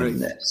 right.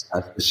 And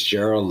Scott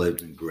Fitzgerald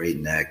lived in Great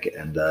Neck.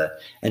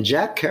 And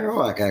Jack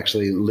Kerouac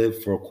actually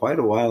lived for quite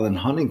a while in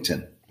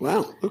Huntington.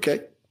 Wow,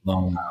 okay.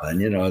 Long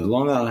Island.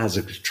 Long Island has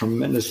a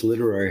tremendous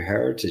literary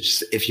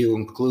heritage. If you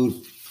include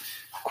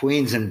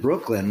Queens and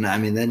Brooklyn,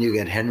 then you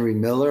get Henry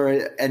Miller,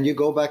 and you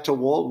go back to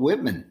Walt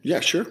Whitman.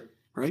 Yeah, sure.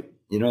 Right.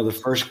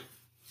 The first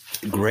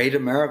great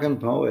American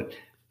poet.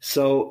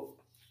 So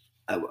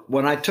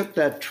when I took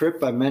that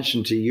trip I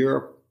mentioned to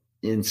Europe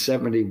in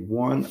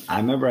 1971, I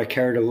remember I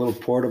carried a little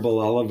portable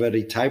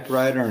Olivetti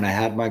typewriter, and I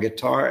had my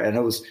guitar, and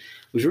it was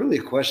really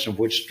a question of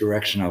which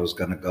direction I was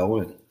going to go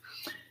in.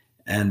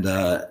 And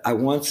I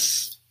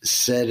once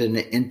said in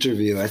an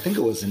interview, I think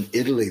it was in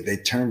Italy, they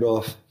turned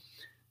off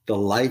the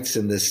lights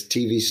in this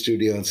TV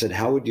studio and said,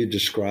 how would you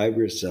describe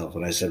yourself?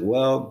 And I said,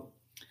 well,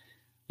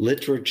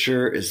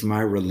 literature is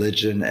my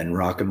religion and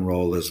rock and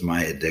roll is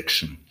my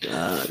addiction.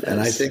 And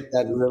I think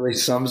that really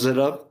sums it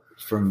up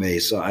for me.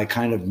 So I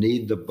kind of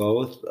need the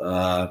both.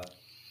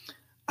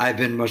 I've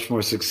been much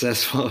more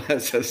successful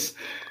as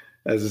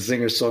a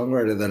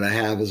singer-songwriter than I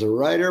have as a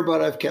writer,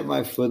 but I've kept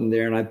my foot in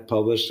there, and I've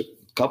published a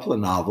couple of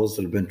novels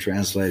that have been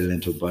translated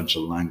into a bunch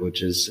of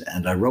languages.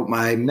 And I wrote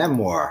my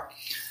memoir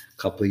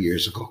a couple of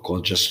years ago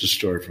called Just a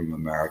Story from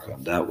America.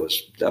 And that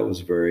was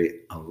a very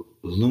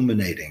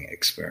illuminating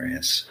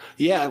experience.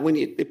 Yeah,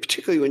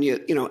 particularly when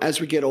you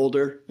as we get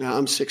older, now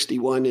I'm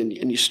 61,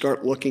 and you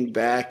start looking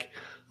back,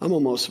 I'm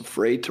almost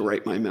afraid to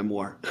write my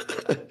memoir.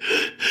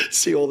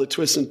 See all the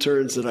twists and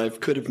turns that I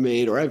could have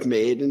made or I've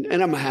made. And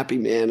I'm a happy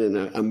man, and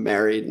I'm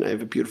married, and I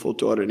have a beautiful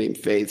daughter named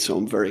Faith.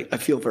 So I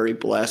feel very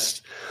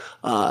blessed.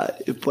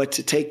 But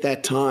to take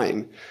that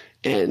time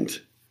and,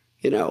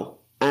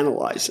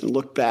 analyze and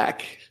look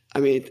back,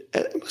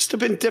 it must have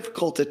been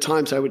difficult at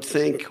times, I would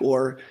think.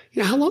 Or,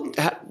 how long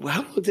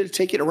did it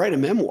take you to write a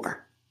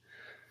memoir?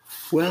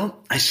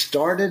 Well, I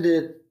started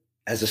it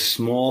as a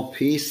small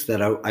piece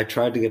that I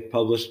tried to get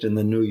published in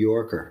the New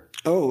Yorker.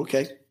 Oh,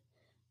 okay.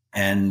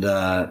 And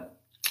I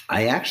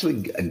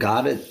actually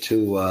got it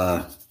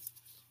to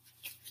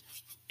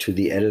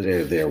the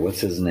editor there.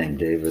 What's his name?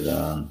 David.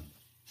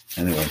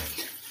 Anyway.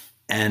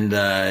 And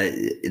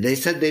they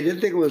said they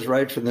didn't think it was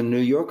right for the New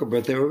Yorker,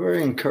 but they were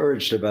very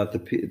encouraged about the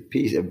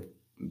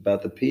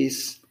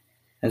piece,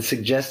 and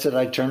suggested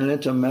I turn it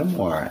into a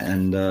memoir.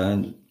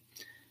 And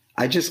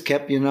I just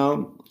kept,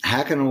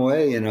 hacking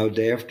away,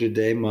 day after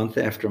day, month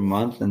after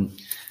month. And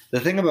the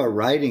thing about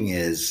writing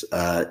is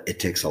it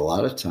takes a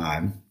lot of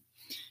time.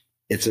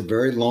 It's a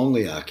very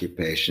lonely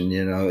occupation.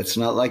 It's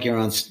not like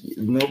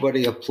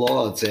nobody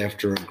applauds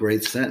after a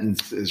great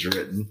sentence is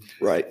written.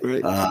 Right.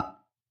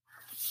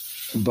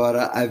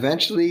 But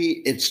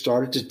eventually it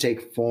started to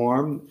take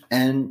form.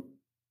 And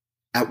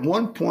at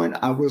one point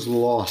I was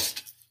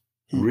lost,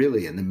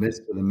 really, in the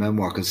midst of the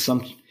memoir, because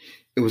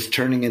it was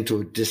turning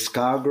into a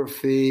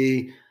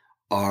discography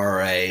or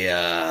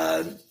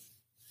a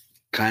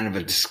kind of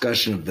a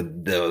discussion of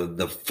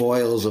the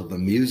foils of the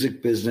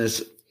music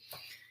business.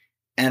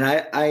 And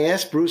I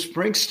asked Bruce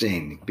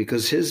Springsteen,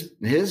 because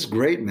his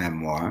great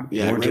memoir,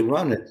 Born to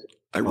Run It,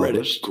 I read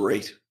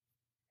it.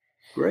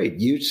 Great,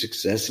 huge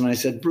success. And I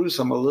said, Bruce,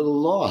 I'm a little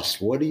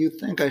lost. What do you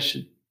think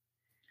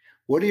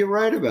what do you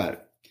write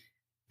about?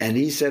 And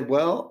he said,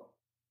 well,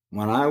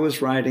 when I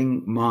was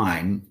writing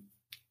mine,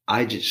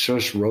 I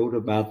just wrote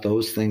about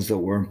those things that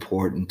were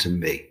important to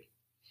me.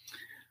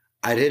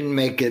 I didn't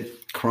make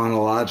it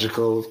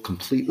chronological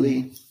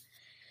completely.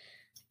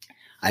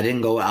 I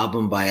didn't go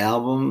album by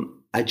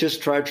album. I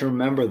just tried to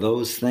remember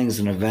those things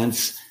and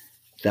events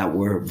that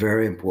were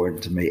very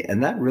important to me.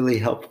 And that really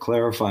helped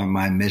clarify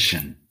my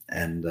mission.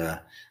 And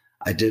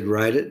I did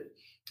write it,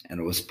 and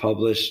it was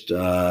published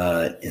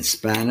in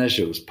Spanish.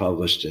 It was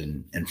published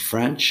in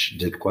French,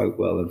 did quite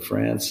well in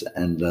France.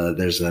 And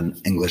there's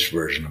an English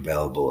version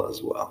available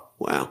as well.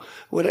 Wow.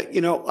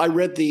 I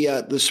read the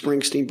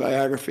Springsteen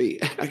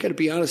biography. I got to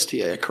be honest to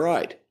you, I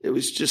cried. It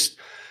was just,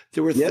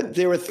 there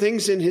were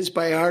things in his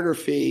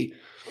biography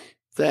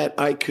that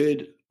I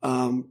could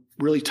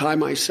really tie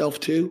myself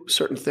to,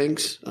 certain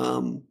things.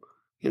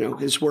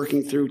 His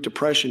working through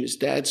depression, his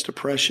dad's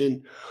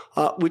depression,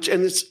 and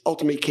this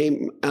ultimately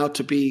came out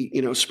to be,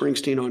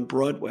 Springsteen on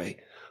Broadway.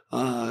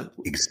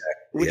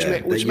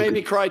 Exactly. Which made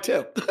me cry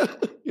too.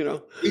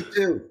 Me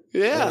too.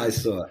 Yeah. I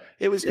saw it.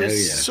 It was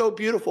so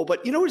beautiful.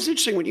 But it was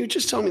interesting when you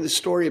just told me the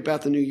story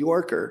about the New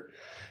Yorker,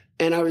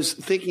 and I was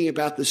thinking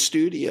about the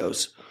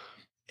studios.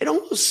 It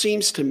almost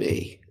seems to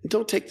me, and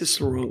don't take this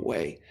the wrong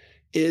way,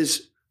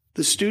 is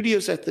the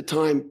studios at the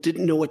time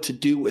didn't know what to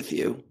do with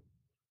you.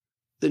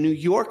 The New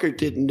Yorker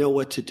didn't know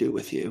what to do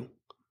with you.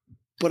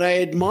 But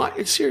I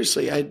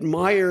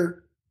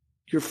admire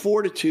your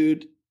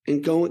fortitude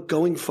in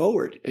going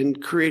forward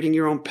and creating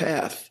your own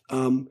path.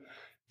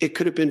 It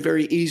could have been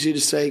very easy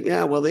to say,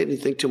 yeah, well, they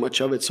didn't think too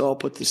much of it, so I'll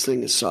put this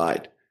thing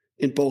aside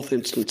in both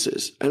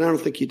instances. And I don't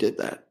think you did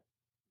that.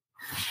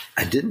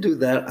 I didn't do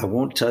that. I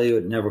won't tell you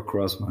it never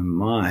crossed my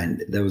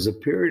mind. There was a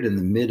period in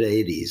the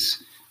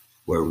mid-'80s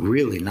where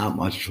really not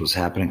much was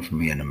happening for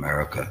me in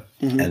America.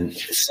 Mm-hmm. And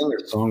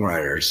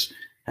singer-songwriters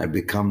had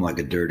become like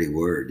a dirty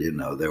word. You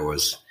know, there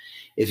was,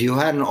 if you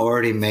hadn't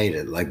already made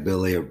it, like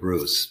Billy or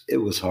Bruce, it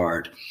was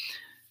hard.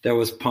 There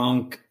was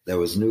punk, there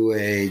was new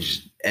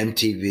age,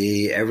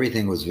 MTV,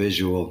 everything was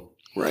visual.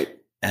 Right.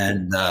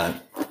 And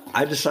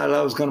I decided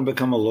I was going to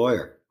become a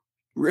lawyer.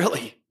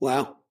 Really?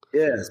 Wow.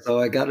 Yeah. So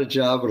I got a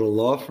job at a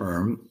law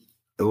firm.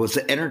 It was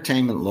an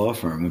entertainment law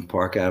firm in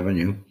Park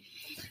Avenue.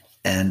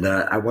 And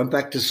I went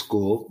back to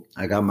school.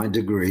 I got my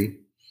degree.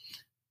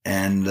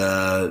 And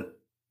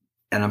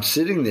I'm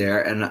sitting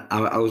there, and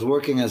I was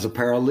working as a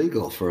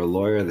paralegal for a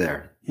lawyer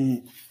there.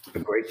 Mm. A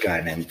great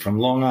guy from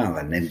Long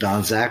Island named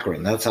Don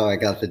Zacharin. That's how I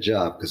got the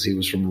job, because he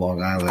was from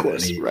Long Island. Of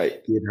course, and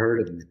right. He had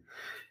heard of me.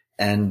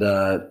 And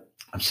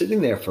I'm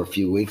sitting there for a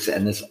few weeks,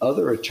 and this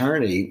other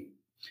attorney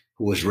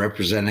who was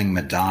representing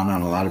Madonna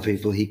and a lot of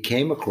people, he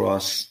came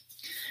across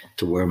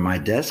to where my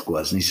desk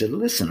was, and he said,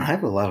 listen, I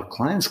have a lot of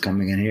clients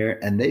coming in here,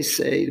 and they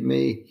say to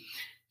me,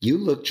 you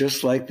look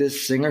just like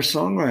this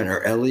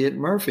singer-songwriter, Elliot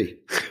Murphy.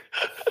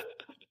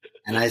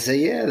 And I say,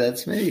 yeah,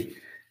 that's me.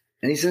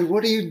 And he said,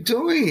 what are you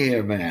doing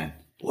here, man?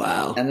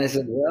 Wow. And I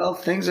said, well,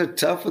 things are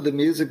tough with the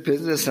music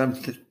business. I'm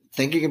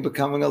thinking of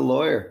becoming a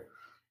lawyer.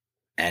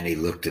 And he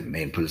looked at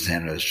me and put his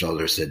hand on his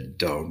shoulder and said,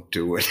 don't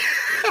do it.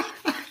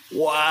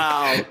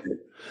 Wow.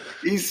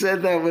 He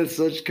said that with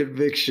such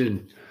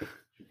conviction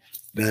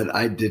that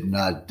I did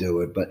not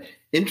do it. But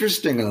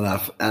interesting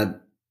enough, at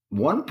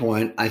one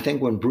point, I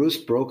think when Bruce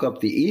broke up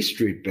the E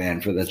Street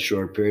Band for that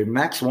short period,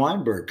 Max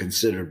Weinberg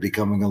considered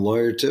becoming a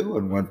lawyer too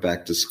and went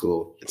back to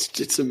school.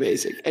 It's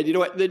amazing. And you know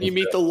what? Then you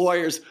meet the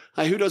lawyers.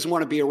 Who doesn't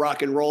want to be a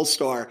rock and roll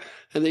star?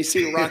 And they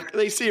see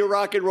a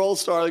rock and roll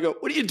star. They go,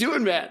 what are you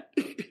doing, man?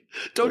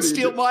 Don't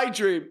steal my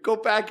dream. Go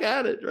back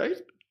at it, right?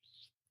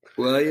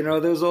 Well, you know,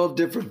 there's all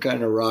different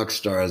kind of rock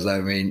stars.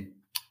 I mean,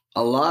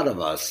 a lot of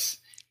us,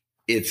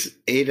 it's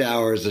 8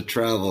 hours of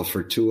travel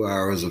for 2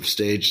 hours of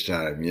stage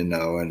time, you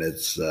know, and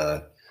it's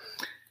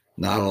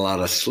not a lot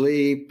of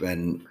sleep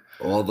and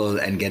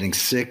and getting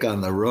sick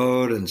on the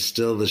road, and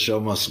still the show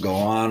must go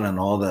on and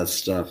all that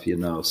stuff, you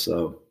know.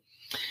 So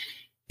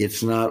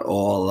it's not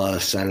all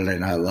Saturday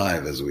Night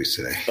Live, as we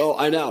say. Oh,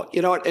 I know.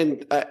 You know what?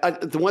 And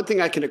the one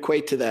thing I can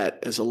equate to that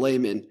as a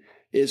layman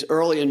is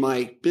early in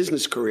my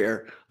business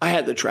career, I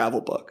had the travel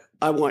bug.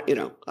 I went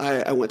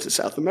to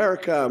South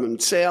America. I'm in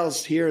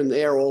sales here and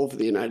there all over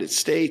the United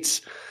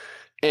States.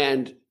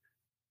 And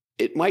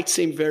it might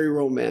seem very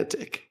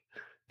romantic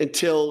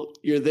until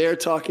you're there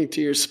talking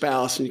to your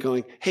spouse and you're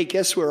going, hey,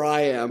 guess where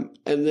I am?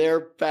 And they're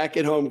back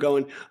at home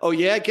going, oh,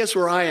 yeah, guess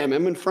where I am?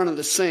 I'm in front of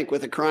the sink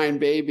with a crying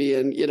baby.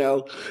 And, you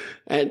know,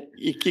 and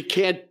you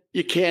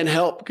can't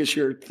help because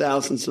you're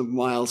thousands of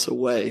miles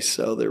away.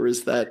 So there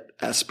is that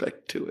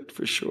aspect to it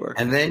for sure.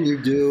 And then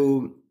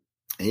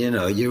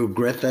you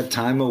regret that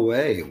time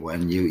away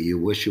when you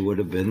wish you would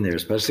have been there,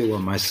 especially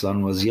when my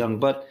son was young.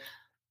 But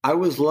I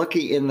was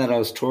lucky in that I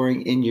was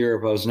touring in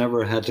Europe. I was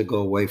never had to go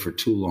away for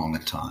too long a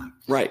time.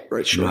 Right,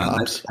 sure. I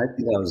think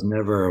I was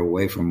never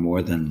away for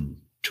more than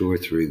 2 or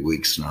 3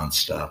 weeks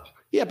nonstop.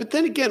 Yeah, but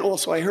then again,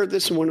 also, I heard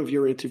this in one of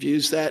your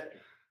interviews that,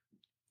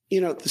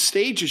 you know, the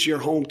stage is your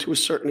home to a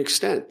certain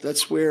extent.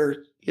 That's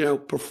where, you know,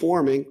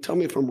 performing, tell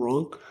me if I'm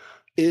wrong,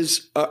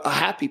 is a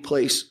happy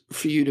place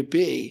for you to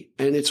be.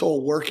 And it's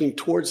all working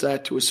towards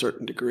that to a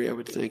certain degree, I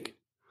would think.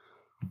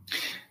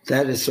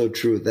 That is so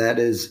true. That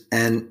is,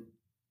 and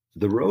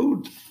the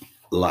road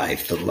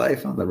life, the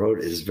life on the road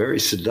is very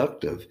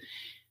seductive,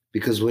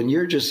 because when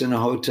you're just in a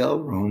hotel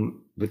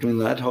room, between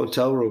that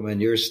hotel room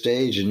and your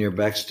stage and your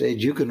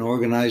backstage, you can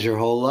organize your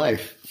whole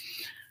life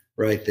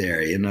right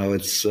there. You know,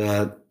 it's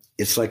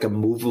like a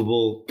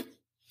movable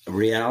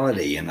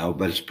reality, you know,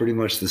 but it's pretty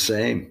much the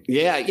same.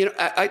 Yeah. You know,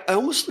 I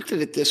almost looked at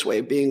it this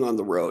way, being on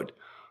the road.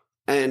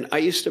 And I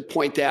used to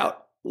point out,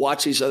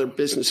 watch these other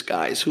business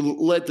guys who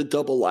led the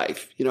double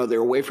life. You know, they're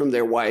away from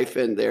their wife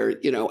and they're,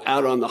 you know,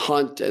 out on the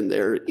hunt and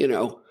they're, you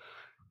know,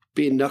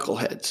 being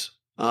knuckleheads.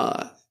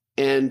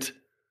 And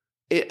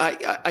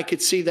I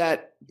could see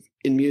that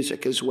in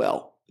music as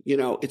well. You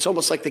know, it's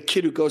almost like the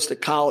kid who goes to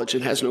college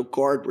and has no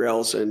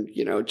guardrails and,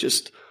 you know,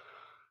 just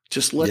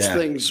lets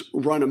things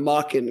run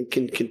amok and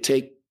can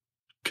take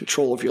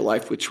control of your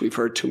life, which we've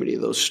heard too many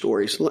of those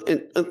stories.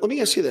 And let me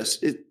ask you this.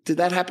 Did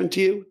that happen to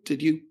you?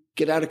 Did you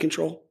get out of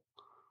control?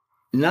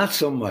 Not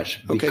so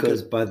much,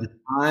 because by the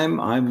time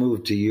I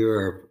moved to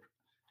Europe,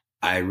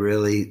 I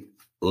really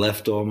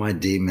left all my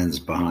demons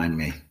behind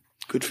me.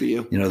 Good for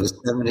you. You know, the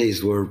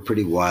 70s were a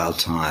pretty wild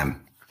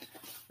time.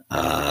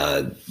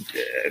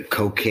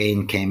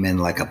 Cocaine came in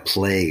like a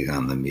plague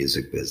on the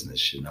music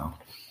business, you know.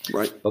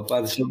 Right. But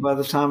by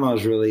the time I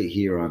was really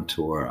here on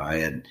tour, I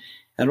had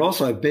And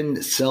also, I've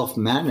been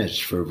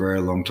self-managed for a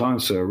very long time,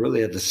 so I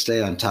really had to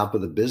stay on top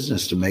of the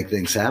business to make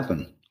things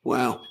happen.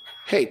 Wow.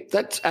 Hey,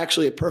 that's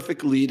actually a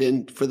perfect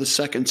lead-in for the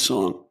second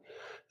song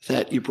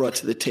that you brought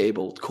to the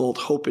table, called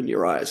Hope in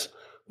Your Eyes.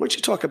 Why don't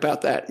you talk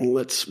about that, and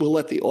we'll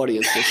let the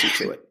audience listen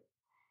to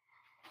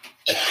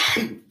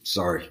it.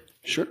 Sorry.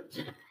 Sure.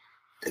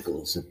 Take a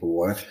little sip of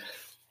water.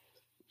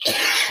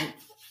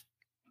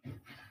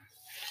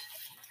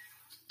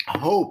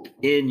 Hope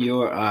in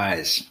Your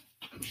Eyes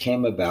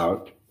came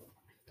about,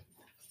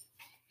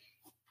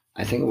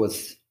 I think it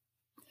was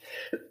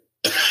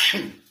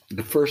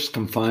the first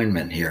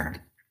confinement here.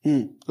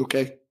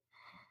 Okay.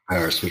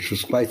 Paris, which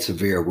was quite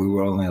severe. We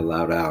were only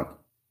allowed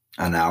out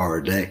an hour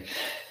a day.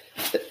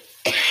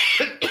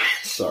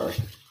 Sorry.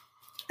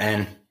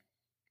 And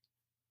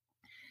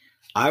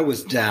I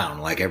was down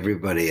like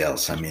everybody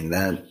else. I mean,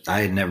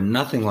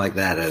 nothing like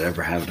that had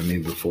ever happened to me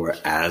before,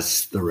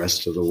 as the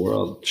rest of the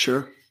world.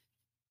 Sure.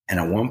 And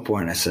at one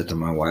point I said to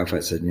my wife, I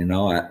said,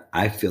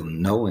 I feel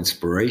no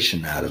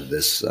inspiration out of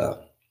this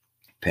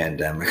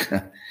pandemic.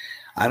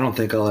 I don't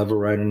think I'll ever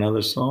write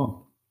another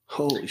song.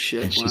 Holy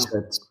shit. And she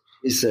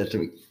said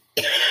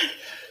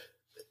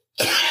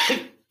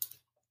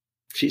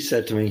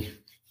to me,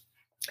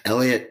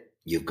 Elliot,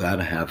 you've got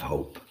to have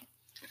hope.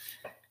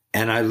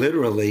 And I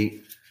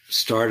literally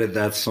started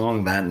that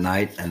song that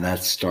night, and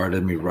that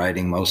started me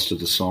writing most of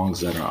the songs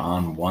that are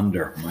on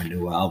Wonder, my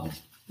new album.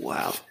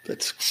 Wow.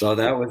 So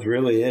that was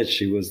really it.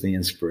 She was the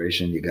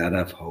inspiration. You got to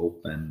have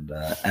hope. And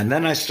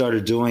then I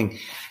started doing,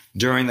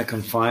 during the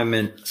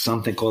confinement,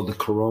 something called the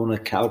Corona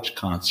Couch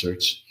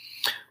Concerts,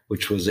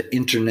 which was an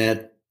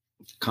internet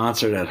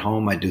concert at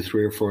home. I do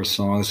 3 or 4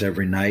 songs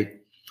every night.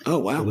 Oh,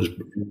 wow. It was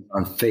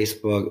on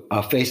Facebook,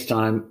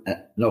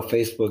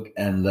 Facebook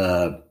and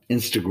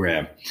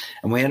Instagram.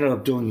 And we ended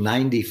up doing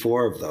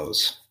 94 of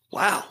those.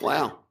 Wow.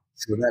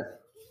 So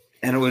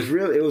and it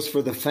was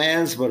for the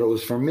fans, but it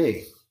was for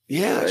me.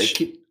 Yeah.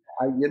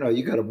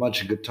 You got a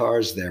bunch of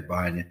guitars there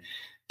behind you.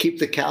 Keep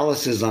the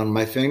calluses on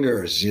my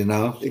fingers,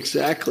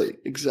 Exactly.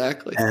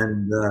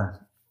 And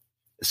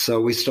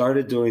so we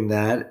started doing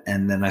that,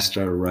 and then I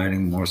started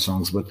writing more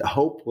songs. But the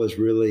Hope was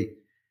really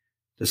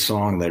the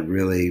song that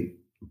really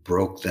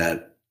broke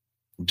that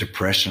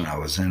depression I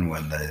was in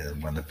when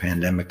the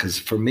pandemic. Because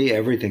for me,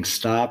 everything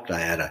stopped.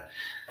 The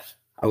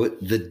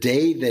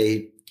day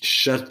they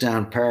shut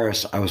down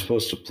Paris, I was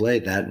supposed to play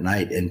that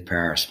night in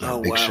Paris, my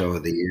big show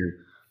of the year.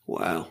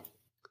 Wow.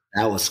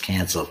 That was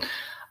canceled.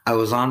 I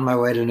was on my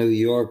way to New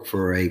York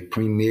for a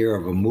premiere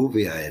of a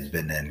movie I had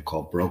been in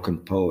called Broken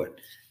Poet.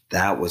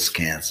 That was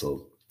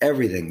canceled.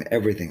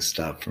 Everything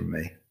stopped for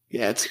me.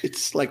 Yeah,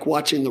 it's like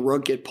watching the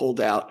rug get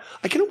pulled out.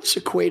 I can almost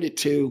equate it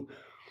to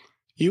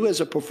you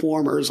as a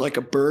performer is like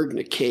a bird in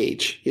a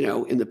cage,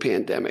 in the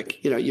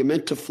pandemic. You're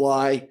meant to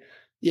fly.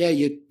 Yeah,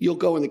 you'll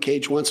go in the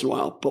cage once in a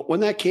while. But when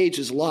that cage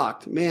is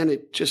locked, man,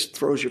 it just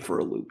throws you for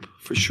a loop,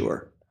 for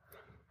sure.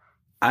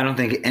 I don't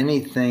think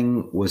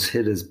anything was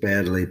hit as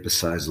badly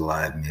besides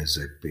live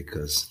music,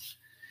 because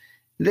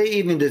they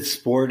even did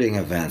sporting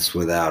events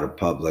without a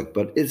public,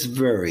 but it's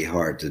very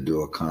hard to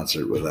do a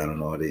concert without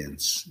an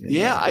audience.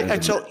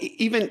 So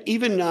even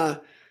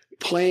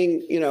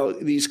playing,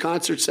 these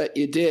concerts that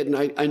you did,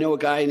 and I know a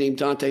guy named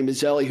Dante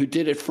Mazzelli who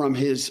did it from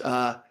his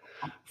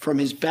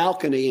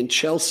balcony in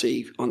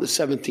Chelsea on the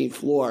 17th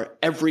floor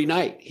every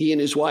night, he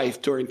and his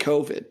wife during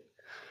COVID.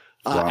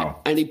 Wow.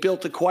 And he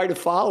built quite a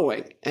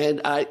following. And,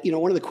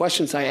 one of the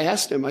questions I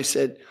asked him, I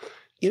said,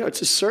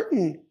 it's a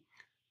certain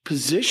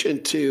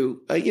position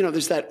to,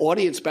 there's that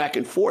audience back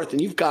and forth,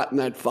 and you've gotten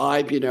that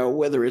vibe,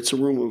 whether it's a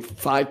room of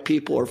 5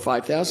 people or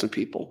 5,000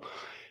 people.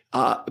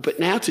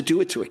 But now to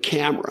do it to a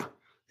camera,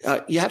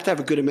 you have to have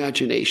a good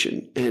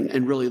imagination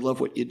and really love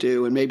what you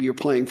do. And maybe you're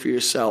playing for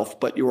yourself,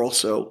 but you're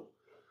also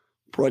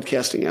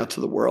broadcasting out to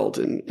the world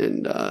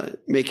and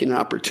making an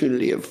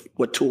opportunity of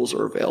what tools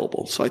are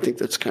available. So I think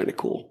that's kind of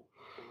cool.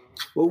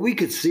 Well, we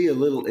could see a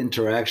little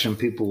interaction.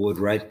 People would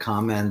write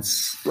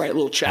comments. Right, a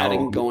little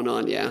chatting going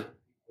on, yeah.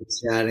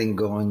 Chatting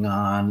going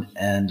on.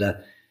 And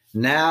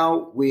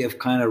now we have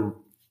kind of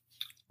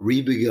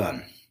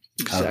re-begun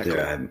out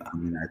there.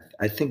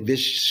 I think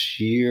this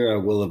year I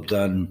will have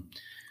done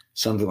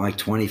something like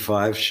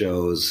 25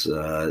 shows.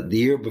 The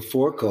year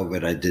before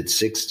COVID, I did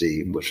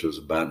 60, which was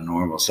about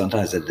normal.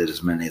 Sometimes I did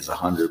as many as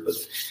 100.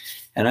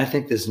 And I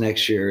think this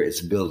next year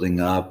it's building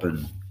up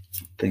and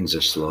things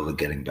are slowly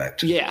getting back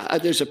to. Yeah,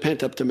 there's a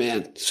pent-up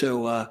demand.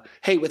 So,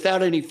 hey,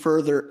 without any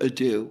further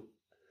ado,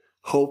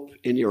 Hope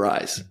in Your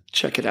Eyes.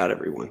 Check it out,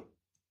 everyone.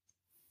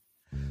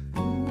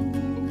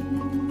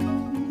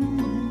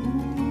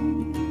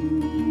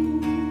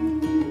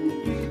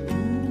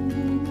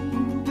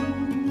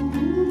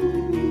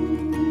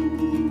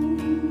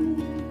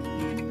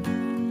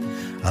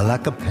 I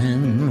like a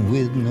pen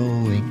with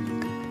no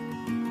ink,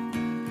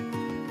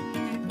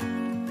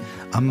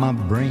 and my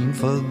brain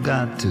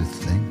forgot to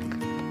think.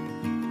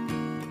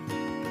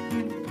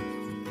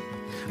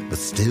 But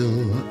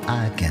still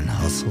I can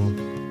hustle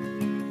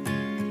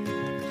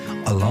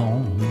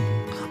along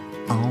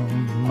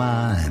on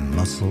my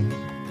muscle.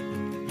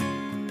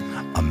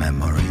 a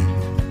memory.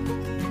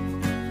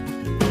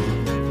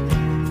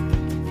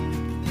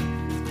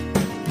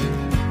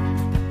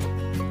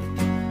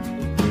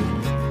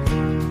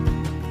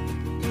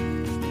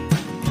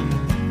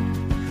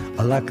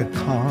 Like a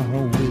car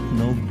with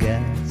no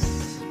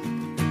gas,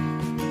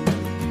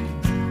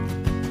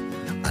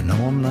 I know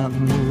I'm not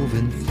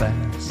moving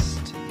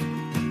fast,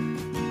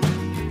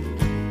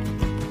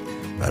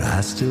 but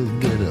I still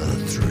get a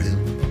thrill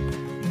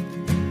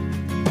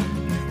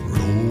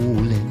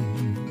rolling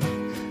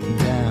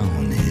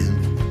downhill.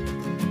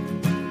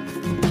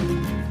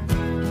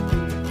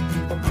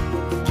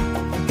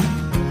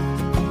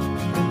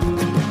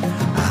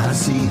 I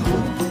see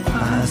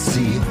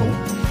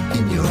hope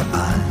in your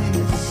eyes.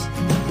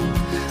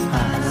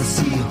 I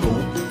see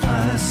hope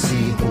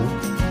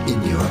in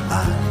your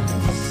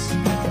eyes.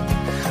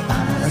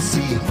 I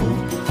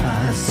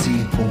see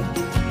hope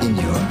in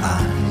your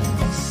eyes.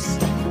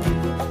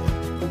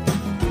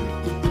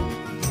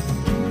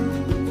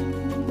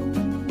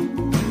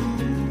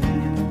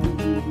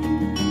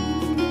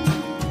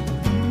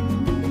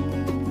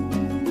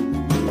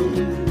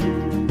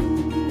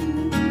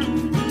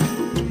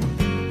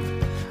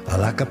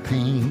 Like a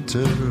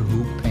painter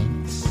who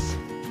paints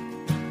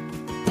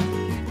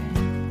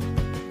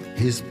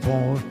his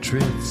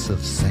portraits of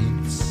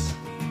saints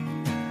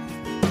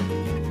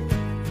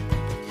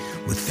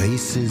with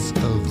faces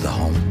of the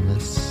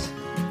homeless,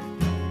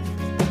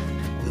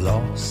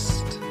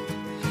 lost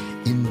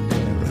in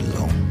their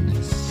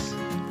aloneness.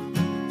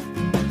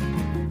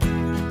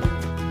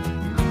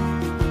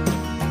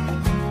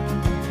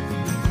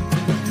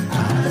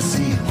 I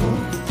see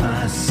hope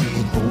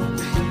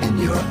in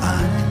your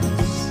eyes.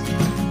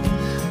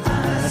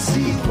 I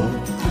see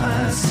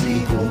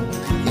hope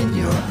in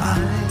your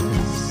eyes.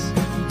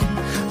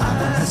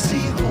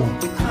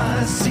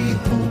 I see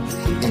hope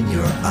in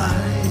your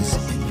eyes,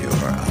 in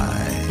your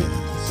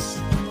eyes.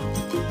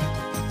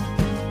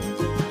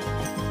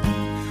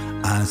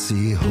 I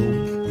see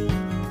hope,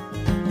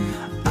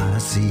 I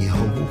see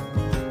hope,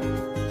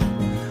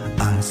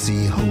 I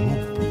see hope,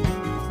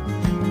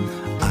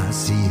 I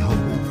see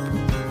hope,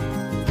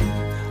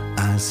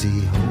 I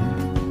see hope.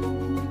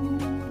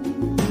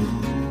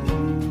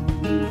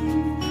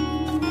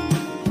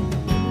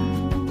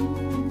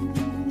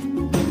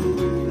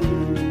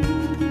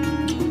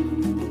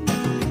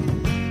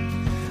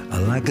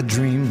 Like a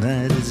dream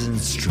that isn't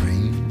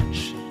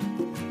strange,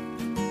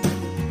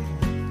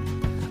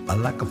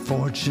 like a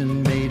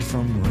fortune made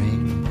from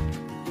rain,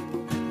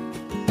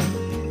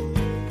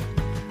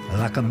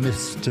 like a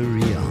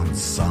mystery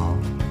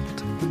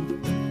unsolved,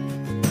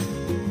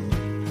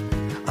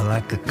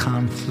 like a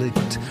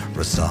conflict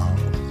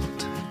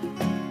resolved,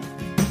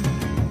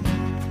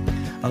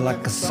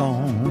 like a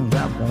song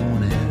that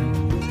won't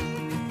end,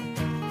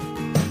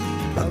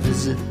 a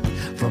visit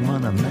from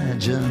an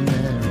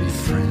imaginary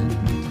friend,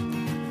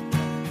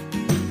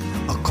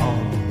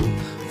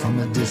 from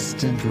a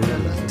distant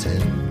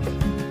relative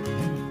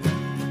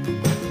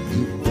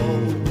you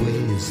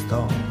always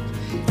thought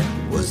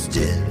was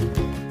dead.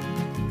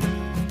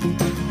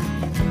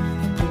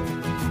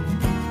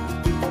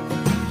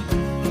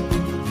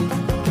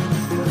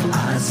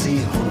 I see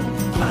hope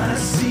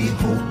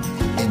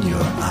in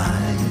your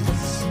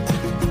eyes.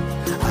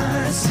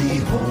 I see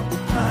hope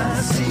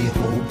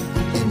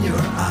in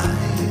your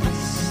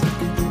eyes.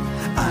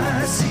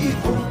 I see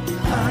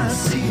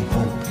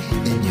hope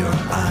in your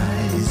eyes.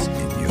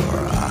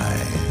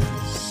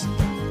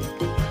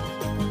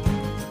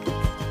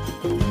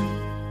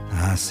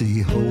 I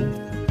see hope,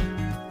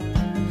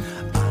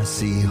 I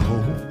see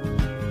hope,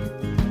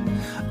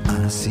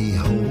 I see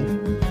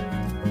hope,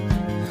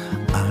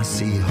 I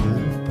see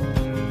hope,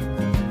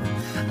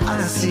 I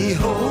see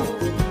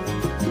hope,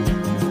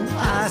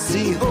 I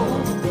see hope,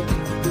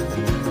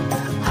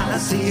 I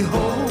see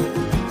hope,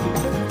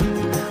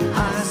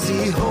 I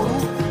see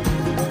hope.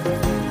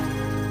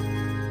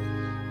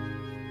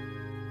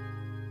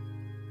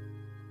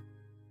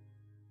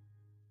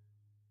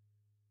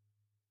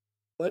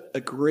 What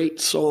a great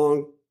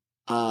song.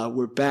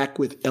 We're back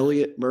with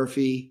Elliot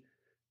Murphy,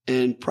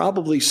 and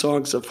probably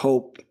songs of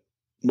hope.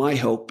 My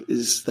hope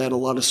is that a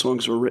lot of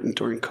songs were written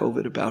during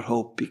COVID about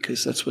hope,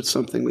 because that's what's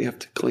something we have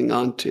to cling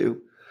on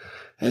to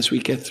as we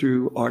get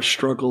through our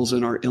struggles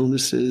and our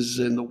illnesses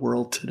in the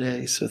world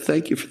today. So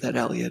thank you for that,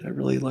 Elliot. I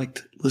really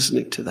liked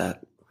listening to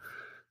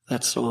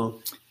that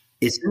song.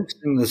 It's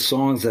interesting, the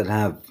songs that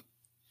have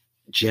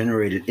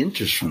generated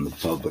interest from the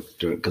public,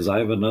 because I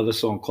have another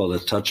song called A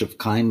Touch of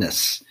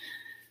Kindness.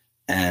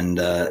 And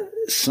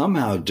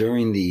somehow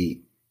during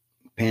the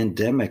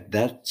pandemic,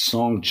 that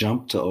song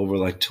jumped to over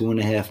like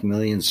 2.5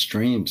 million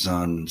streams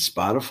on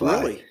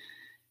Spotify. Really?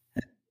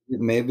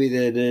 Maybe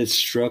that it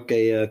struck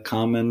a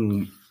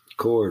common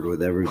chord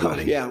with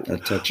everybody. Yeah,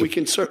 we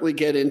can certainly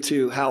get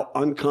into how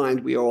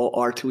unkind we all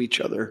are to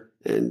each other.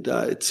 And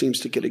it seems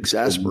to get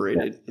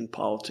exasperated in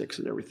politics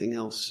and everything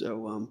else.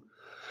 So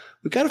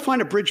we've got to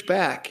find a bridge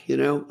back,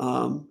 and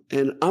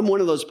I'm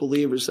one of those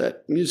believers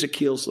that music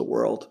heals the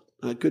world.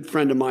 A good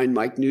friend of mine,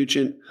 Mike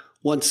Nugent,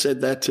 once said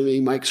that to me.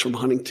 Mike's from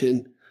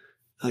Huntington.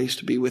 I used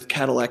to be with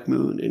Cadillac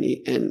Moon,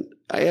 and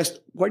I asked,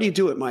 "Why do you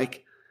do it,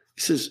 Mike?"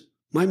 He says,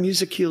 "My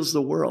music heals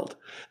the world."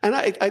 And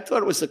I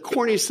thought it was the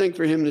corniest thing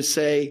for him to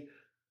say.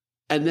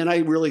 And then I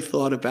really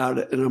thought about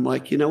it, and I'm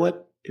like, you know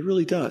what? It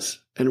really does,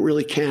 and it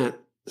really can.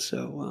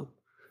 So,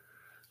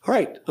 all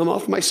right, I'm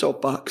off my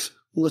soapbox.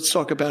 Let's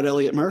talk about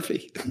Elliot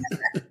Murphy.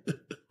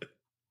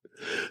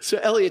 So,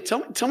 Elliot,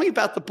 tell me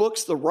about the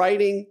books, the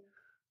writing.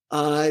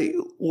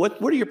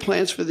 What are your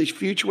plans for the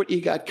future? What you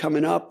got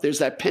coming up? There's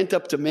that pent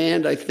up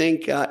demand, I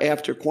think,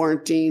 after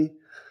quarantine,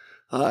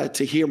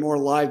 to hear more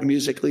live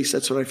music. At least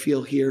that's what I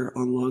feel here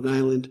on Long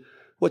Island.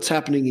 What's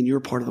happening in your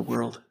part of the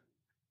world?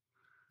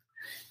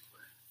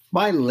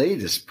 My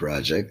latest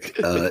project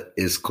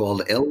is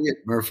called Elliot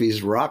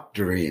Murphy's Rock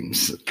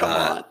Dreams. Come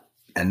on.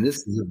 And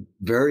this is a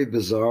very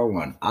bizarre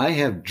one. I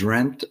have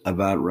dreamt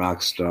about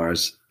rock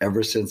stars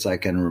ever since I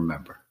can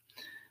remember,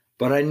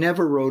 but I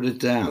never wrote it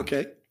down.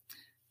 Okay.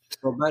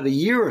 So about a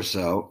year or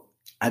so,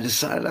 I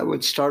decided I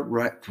would start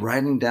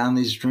writing down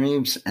these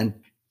dreams and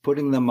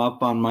putting them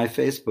up on my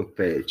Facebook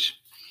page.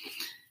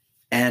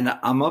 And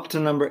I'm up to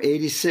number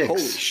 86.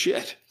 Holy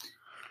shit.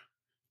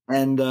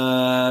 And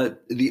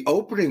the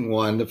opening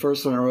one, the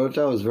first one I wrote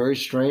down, was very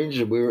strange.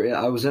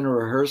 I was in a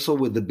rehearsal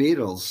with the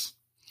Beatles,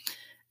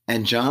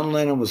 and John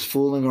Lennon was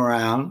fooling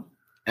around,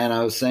 and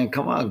I was saying,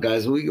 "Come on,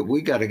 guys,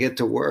 we got to get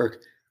to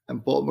work."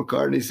 And Paul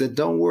McCartney said,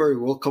 "Don't worry,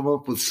 we'll come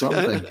up with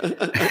something."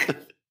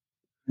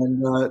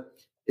 And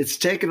it's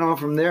taken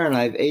off from there, and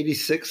I have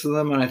 86 of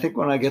them. And I think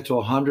when I get to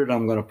 100,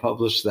 I'm going to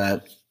publish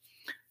that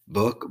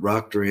book,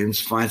 Rock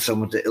Dreams, find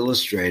someone to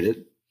illustrate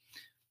it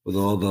with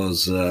all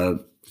those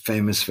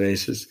famous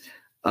faces.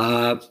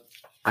 I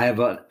have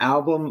an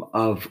album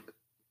of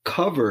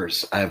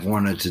covers I've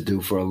wanted to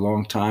do for a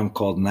long time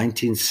called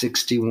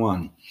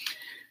 1961.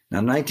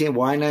 Now,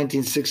 why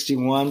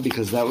 1961?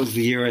 Because that was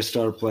the year I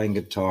started playing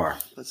guitar.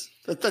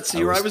 That's the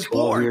year I was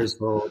born. 12 years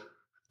old.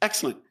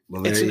 Excellent.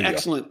 Well, it's an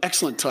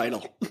excellent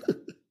title.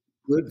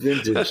 Good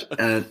vintage.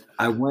 And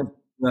I went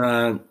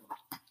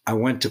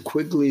to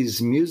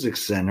Quigley's Music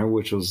Center,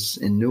 which was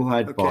in New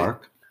Hyde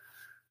Park,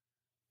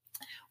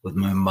 with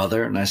my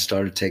mother, and I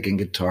started taking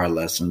guitar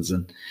lessons.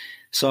 And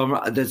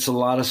so there's a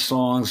lot of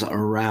songs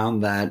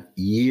around that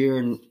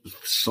year,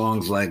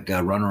 songs like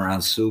Run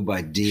Around Sue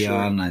by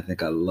Dion. Sure. I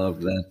think I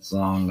love that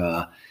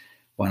song.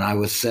 When I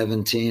Was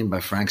 17 by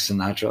Frank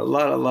Sinatra. A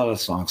lot of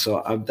songs.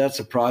 So that's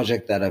a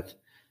project that I've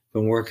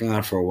been working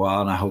on for a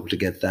while, and I hope to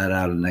get that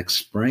out next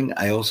spring.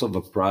 I also have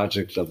a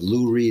project of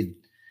Lou Reed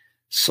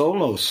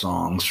solo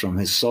songs from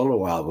his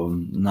solo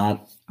album,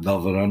 not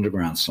Velvet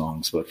Underground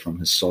songs, but from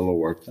his solo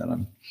work that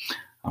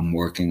I'm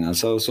working on.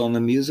 So on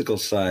the musical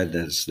side,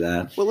 there's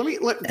that. Well,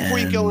 before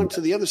you go on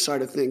to the other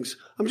side of things,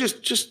 I'm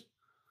just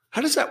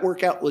how does that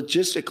work out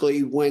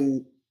logistically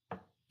when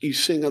you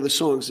sing other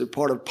songs? Is it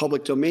part of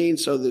public domain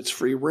so that it's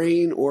free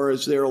reign, or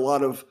is there a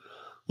lot of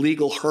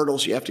legal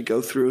hurdles you have to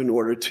go through in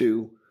order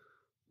to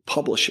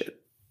publish it?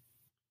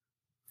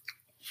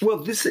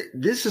 Well, this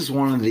is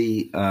one of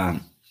the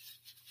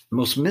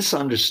most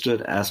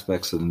misunderstood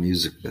aspects of the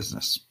music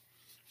business.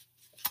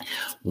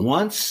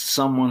 Once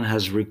someone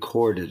has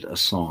recorded a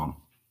song,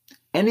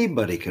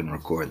 anybody can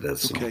record that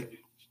song. Okay.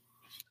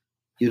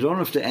 You don't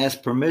have to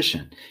ask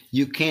permission.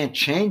 You can't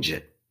change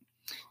it.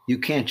 You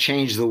can't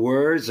change the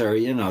words, or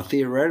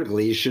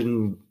theoretically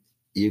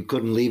you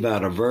couldn't leave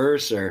out a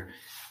verse, and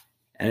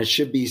it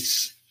should be.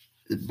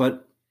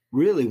 But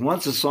really,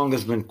 once a song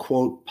has been,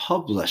 quote,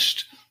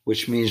 published,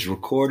 which means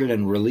recorded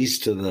and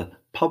released to the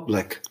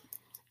public,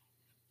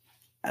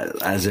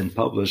 as in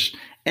published,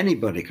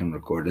 anybody can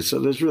record it. So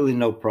there's really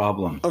no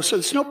problem. Oh, so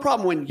there's no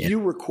problem when you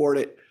record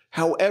it.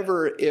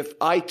 However, if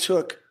I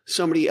took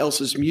somebody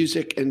else's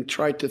music and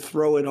tried to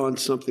throw it on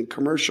something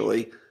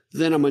commercially,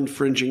 then I'm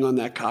infringing on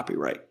that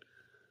copyright.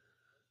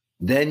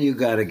 Then you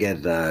got to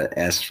get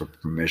asked for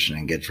permission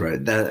and get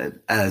right.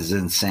 That, as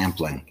in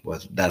sampling,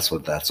 that's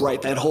what that's right.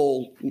 All that about.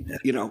 Whole,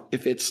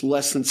 if it's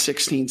less than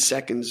 16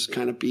 seconds,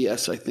 kind of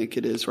BS. I think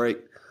it is, right?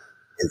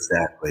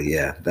 Exactly.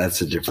 Yeah,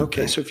 that's a different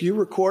thing. Okay, so if you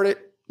record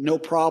it, no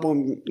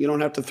problem. You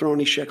don't have to throw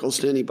any shekels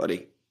to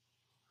anybody.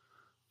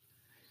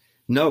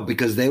 No,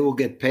 because they will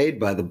get paid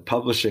by the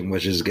publishing,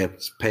 which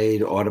gets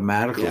paid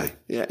automatically.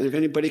 Yeah. And if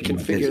anybody can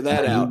figure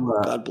that out,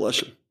 God bless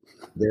them.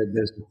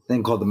 There's a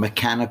thing called the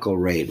mechanical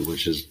rate,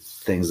 which is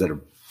things that are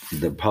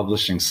the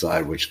publishing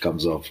side, which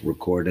comes off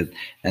recorded.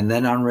 And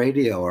then on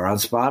radio or on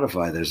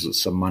Spotify,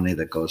 there's some money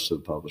that goes to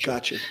the publisher.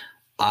 Gotcha.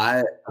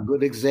 A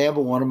good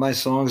example, one of my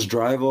songs,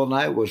 Drive All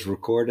Night, was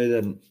recorded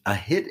and a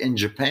hit in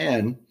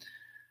Japan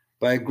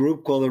by a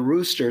group called the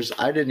Roosters.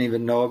 I didn't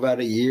even know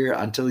about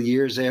until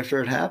years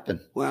after it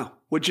happened. Wow.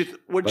 What'd you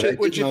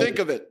think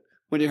of it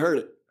when you heard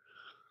it?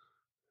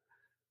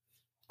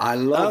 I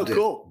loved it.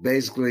 Cool.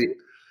 Basically,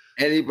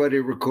 anybody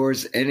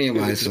records any of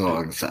my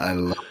songs. I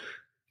love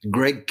it.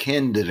 Greg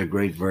Kinn did a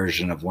great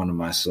version of one of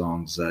my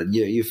songs.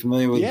 You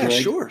familiar with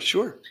Greg? Yeah,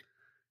 sure.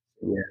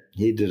 Yeah,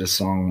 he did a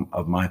song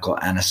of Michael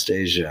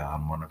Anastasia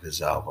on one of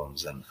his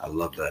albums, and I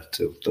love that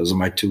too. Those are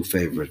my two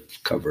favorite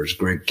covers,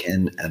 Greg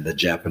Kihn and the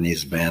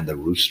Japanese band, the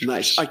Roosters.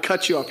 Nice. I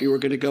cut you off. You were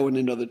going to go in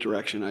another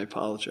direction. I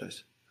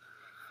apologize.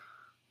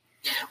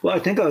 Well, I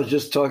think I was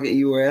just talking,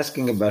 you were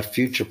asking about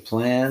future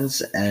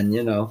plans and,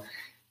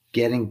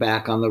 getting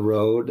back on the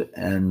road.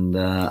 And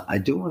I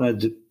do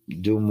want to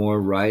do more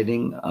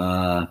writing.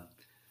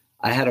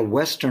 I had a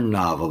Western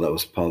novel that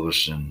was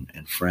published in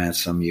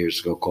France some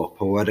years ago called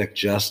Poetic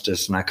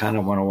Justice, and I kind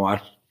of want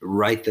to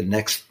write the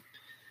next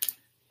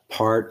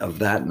part of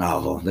that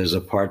novel. There's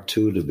a part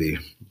 2 to be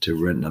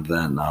written of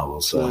that novel.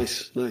 So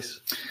nice.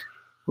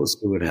 We'll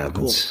see what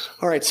happens. Cool.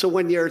 All right, so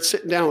when you're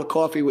sitting down with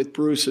coffee with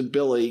Bruce and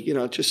Billy,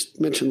 just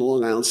mention the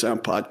Long Island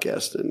Sound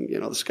podcast, and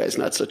this guy's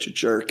not such a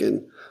jerk,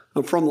 and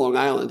I'm from Long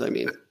Island. I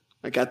mean,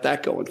 I got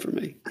that going for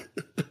me.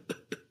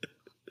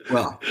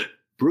 Well,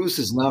 Bruce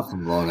is not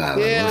from Long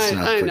Island. Yeah,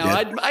 I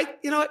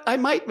know. I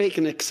might make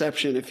an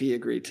exception if he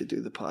agreed to do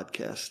the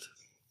podcast.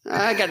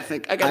 I got to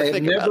think about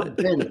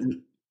it.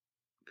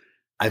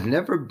 I've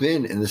never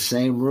been in the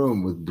same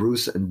room with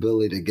Bruce and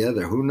Billy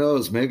together. Who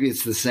knows? Maybe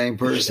it's the same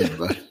person.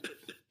 But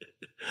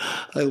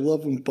I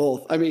love them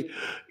both. I mean,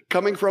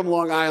 coming from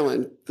Long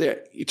Island,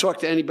 you talk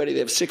to anybody, they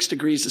have 6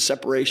 degrees of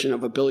separation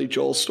of a Billy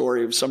Joel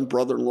story of some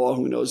brother-in-law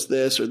who knows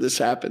this or this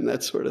happened,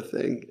 that sort of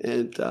thing.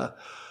 And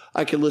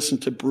I could listen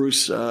to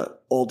Bruce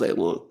all day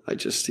long.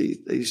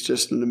 He's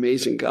just an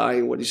amazing guy,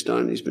 and what he's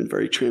done, he's been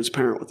very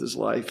transparent with his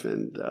life,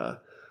 and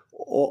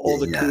all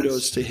the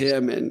kudos to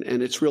him. And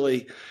it's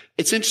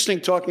interesting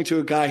talking to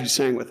a guy who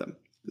sang with him.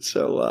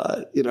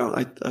 So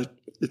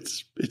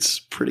it's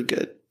pretty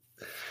good.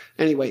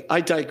 Anyway,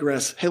 I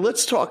digress. Hey,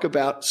 let's talk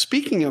about,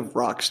 speaking of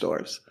rock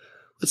stars,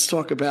 let's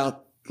talk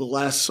about the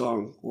last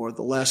song, or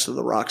The Last of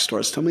the Rock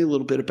Stars. Tell me a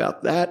little bit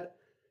about that,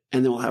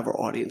 and then we'll have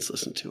our audience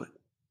listen to it.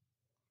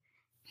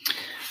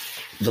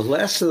 The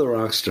Last of the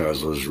Rock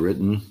Stars was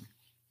written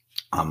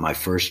on my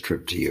first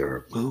trip to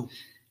Europe. Oh.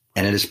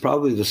 And it is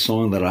probably the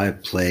song that I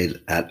played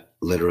at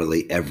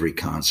literally every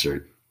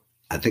concert.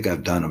 I think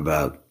I've done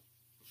about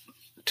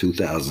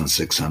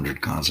 2,600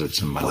 concerts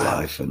in my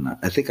life. And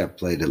I think I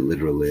played it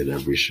literally at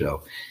every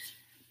show.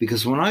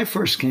 Because when I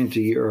first came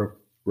to Europe,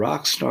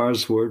 rock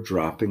stars were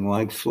dropping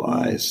like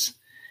flies.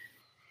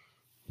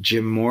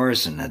 Jim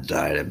Morrison had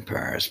died in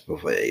Paris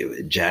before.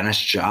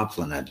 Janis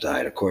Joplin had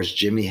died. Of course,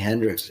 Jimi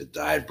Hendrix had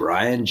died.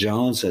 Brian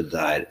Jones had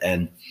died.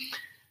 And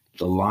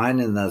the line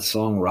in that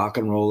song, rock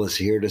and roll is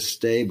here to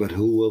stay, but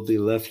who will be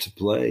left to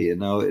play?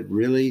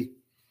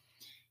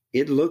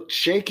 It looked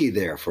shaky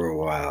there for a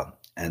while.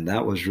 And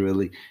that was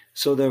really,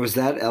 so there was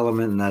that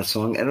element in that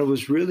song. And it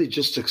was really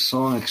just a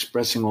song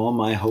expressing all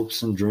my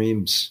hopes and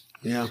dreams.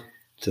 Yeah.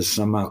 To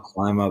somehow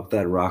climb up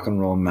that rock and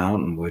roll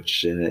mountain,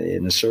 which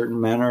in a certain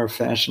manner or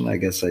fashion, I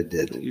guess I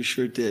did. You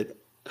sure did.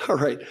 All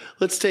right.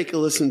 Let's take a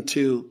listen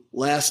to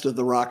Last of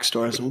the Rock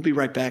Stars, and we'll be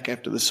right back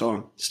after the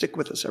song. Stick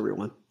with us,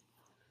 everyone.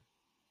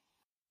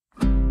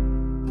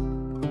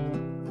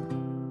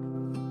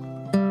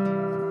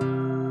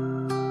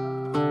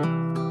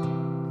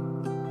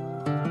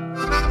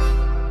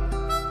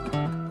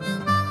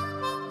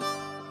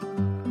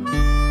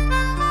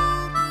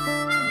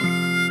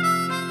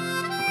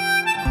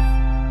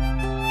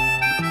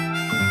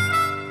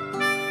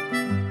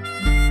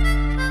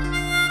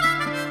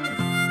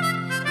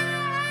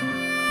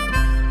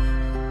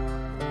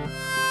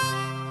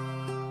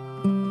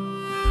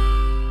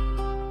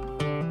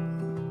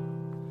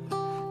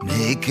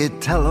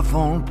 Naked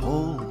telephone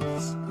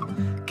poles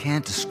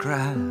can't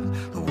describe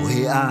the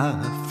way I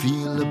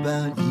feel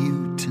about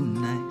you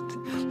tonight.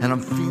 And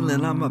I'm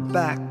feeling on my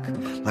back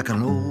like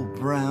an old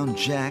brown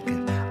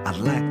jacket. I'd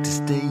like to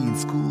stay in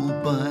school,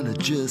 but I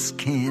just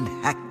can't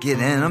hack it.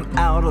 And I'm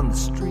out on the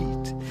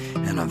street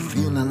and I'm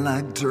feeling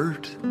like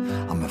dirt.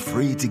 I'm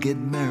afraid to get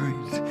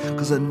married,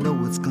 cause I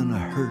know it's gonna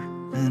hurt.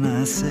 And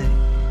I say,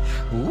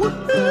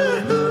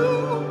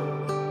 woo-hoo,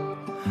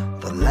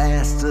 the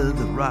last of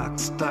the rock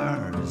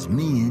stars,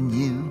 me and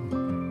you.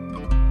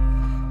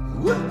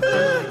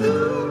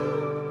 Woo-hoo,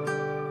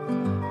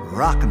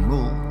 rock and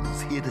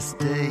roll's here to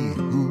stay.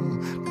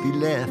 Who'll be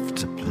left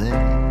to play?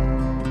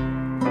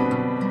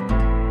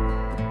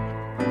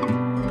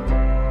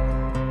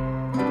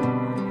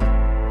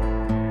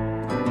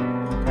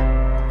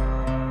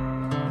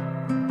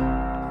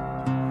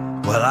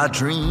 Well, I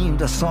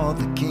dreamed I saw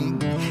the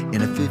king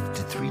in a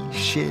 53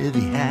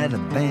 Chevy, had a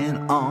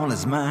band on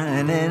his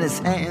mind and his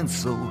hands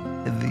so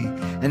heavy,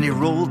 and he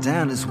rolled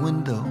down his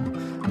window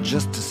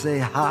just to say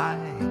hi,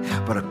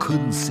 but I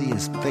couldn't see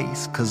his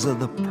face 'cause of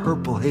the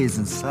purple haze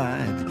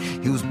inside.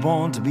 He was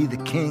born to be the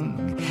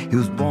king, he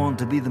was born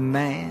to be the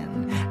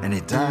man, and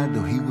he died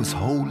though he was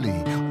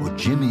holy. Oh,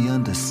 Jimmy,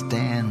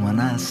 understand when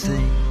I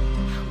say,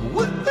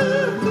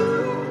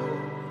 woo-hoo,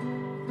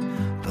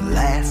 the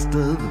last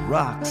of the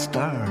rock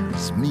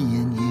stars, me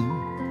and you.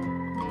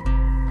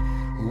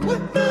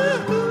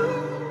 Woo-hoo,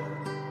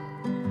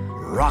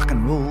 rock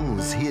and roll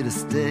is here to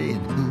stay,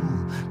 and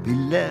who'll be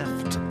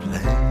left to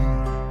play?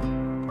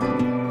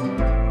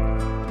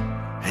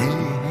 Hey,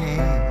 hey,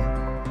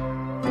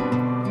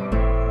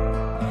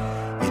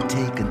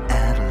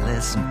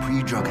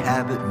 drug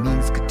habit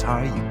means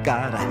guitar, you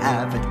gotta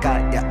have it.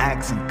 Got your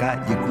accent,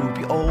 got your groove.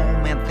 Your old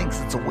man thinks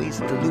it's a waste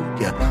to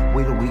loot ya.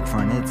 Wait a week for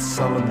an Ed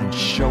Sullivan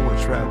show or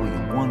travel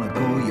you wanna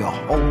go. Your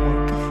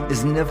homework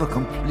is never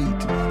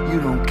complete. You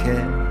don't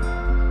care,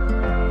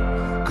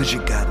 'cause you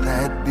got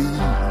that beat.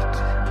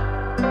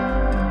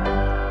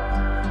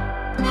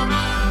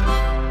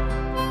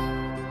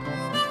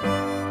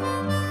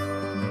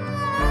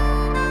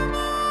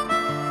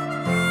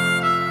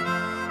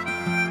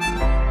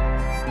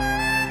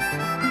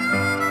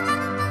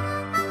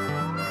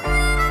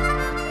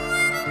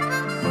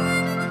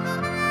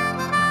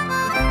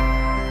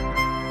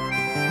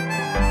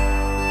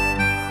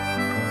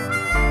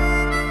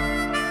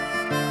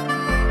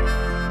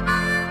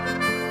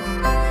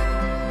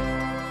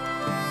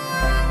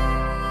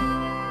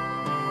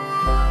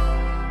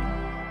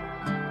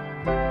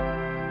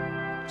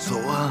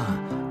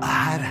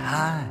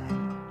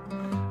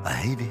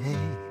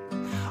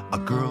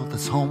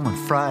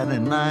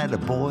 A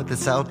boy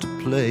that's out to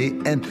play,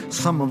 and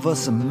some of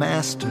us are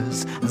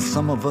masters and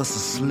some of us are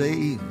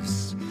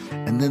slaves,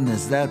 and then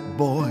there's that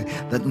boy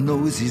that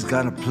knows he's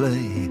gotta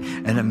play,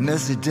 and a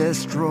messy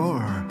desk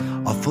drawer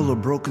are full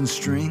of broken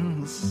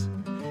strings.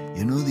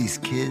 You know these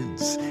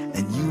kids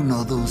and you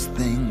know those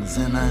things,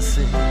 and I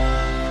say,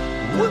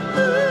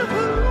 woo-hoo,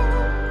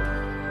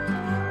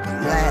 the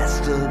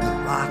last of the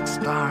rock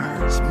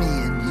stars, me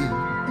and you.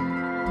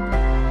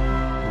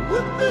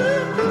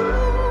 Woo-hoo,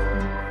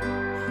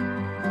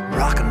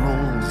 rock and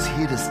roll's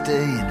here to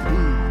stay, and who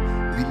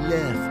be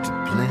left to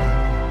play?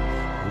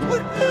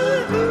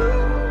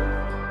 Woo-hoo.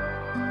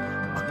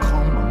 I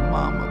call my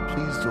mama,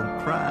 please don't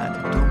cry.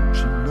 Don't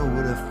you know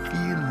what I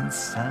feel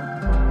inside?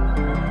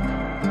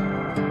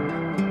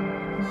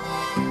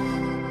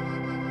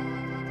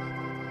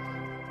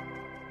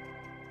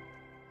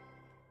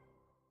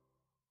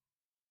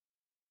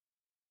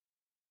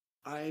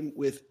 I'm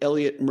with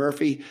Elliot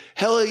Murphy.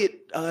 Elliot,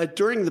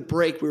 during the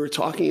break, we were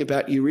talking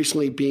about you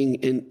recently being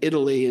in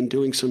Italy and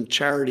doing some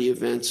charity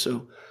events.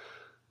 So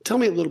tell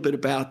me a little bit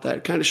about that.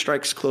 It kind of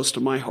strikes close to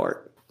my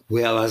heart.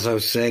 Well, as I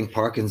was saying,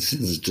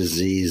 Parkinson's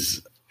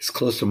disease is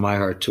close to my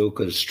heart, too,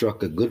 because it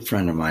struck a good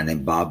friend of mine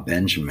named Bob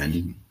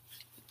Benjamin,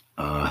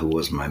 who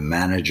was my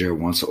manager,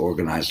 once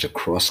organized a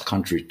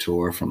cross-country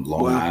tour from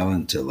Long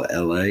Island to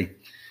L.A.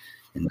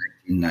 in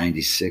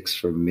 1996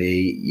 for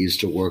me. Used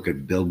to work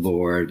at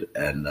Billboard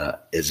and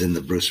is in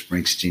the Bruce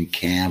Springsteen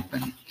camp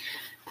and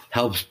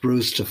helps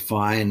Bruce to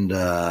find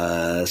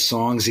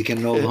songs he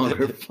can no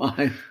longer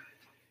find.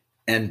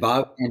 And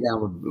Bob came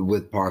down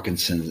with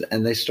Parkinson's,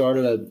 and they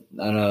started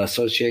an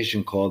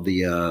association called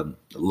the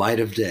Light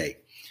of Day,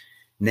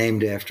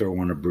 named after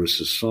one of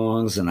Bruce's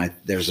songs. And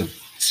there's a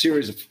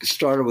series of,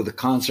 started with a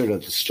concert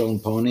at the Stone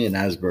Pony in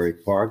Asbury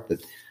Park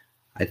that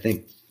I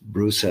think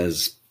Bruce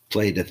has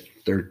played at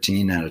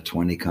 13 out of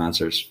 20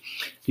 concerts.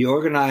 The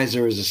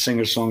organizer is a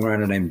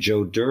singer-songwriter named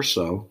Joe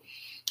Durso,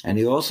 and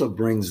he also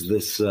brings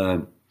this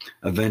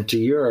event to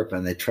Europe,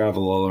 and they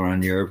travel all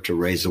around Europe to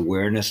raise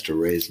awareness, to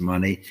raise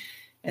money.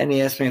 And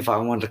he asked me if I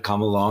wanted to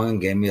come along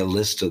and gave me a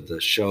list of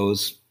the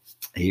shows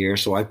here.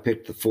 So I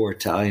picked the 4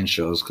 Italian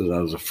shows because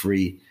I was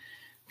free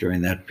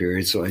during that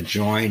period. So I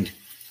joined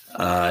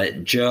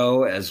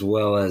Joe, as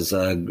well as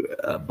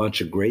a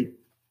bunch of great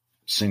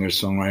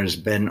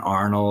singer-songwriters, Ben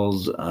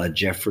Arnold,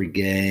 Jeffrey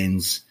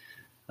Gaines,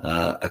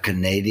 a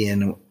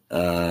Canadian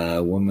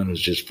woman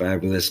who's just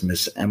fabulous,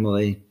 Miss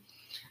Emily,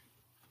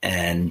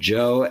 and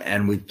Joe.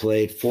 And we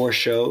played 4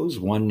 shows,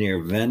 one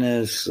near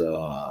Venice,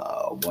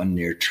 one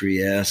near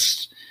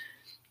Trieste,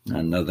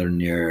 another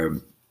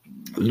near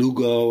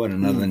Lugo, and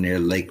another near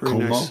Lake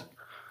Como.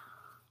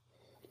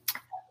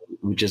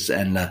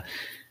 Nice.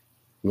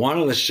 One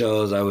of the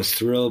shows I was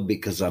thrilled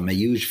because I'm a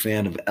huge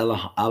fan of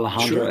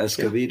Alejandro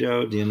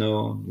Escovedo. Yeah. Do you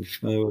know?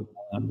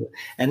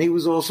 And he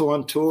was also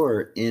on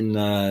tour in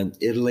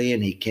Italy,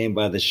 and he came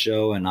by the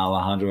show, and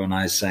Alejandro and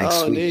I sang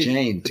Sweet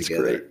Jane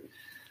together.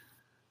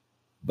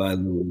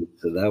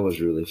 So that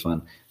was really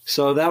fun.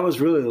 So that was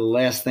really the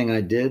last thing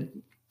I did.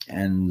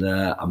 And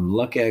I'm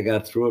lucky I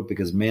got through it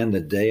because, man,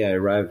 the day I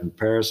arrived in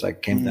Paris, I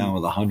came down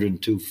with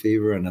 102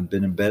 fever, and I've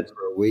been in bed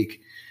for a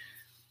week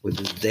with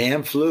this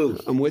damn flu.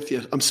 I'm with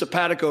you. I'm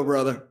simpatico,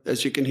 brother,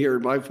 as you can hear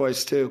in my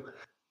voice too.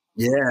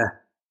 Yeah.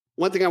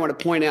 One thing I want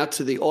to point out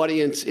to the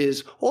audience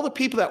is all the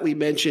people that we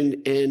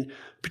mentioned, and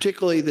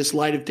particularly this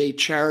Light of Day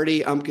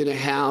charity. I'm going to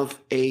have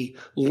a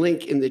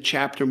link in the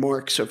chapter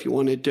mark. So if you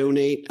want to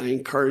donate, I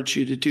encourage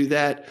you to do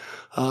that.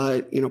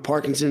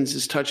 Parkinson's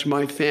has touched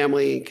my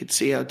family and could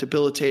see how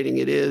debilitating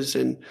it is.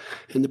 And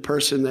the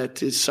person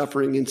that is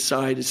suffering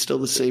inside is still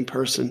the same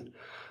person.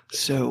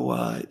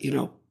 So,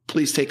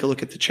 please take a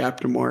look at the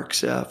chapter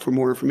marks for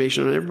more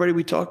information on everybody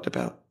we talked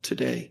about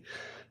today.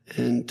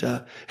 And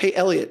hey,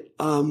 Elliot,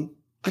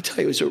 I tell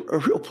you, it was a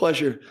real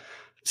pleasure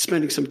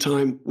spending some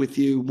time with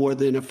you, more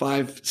than a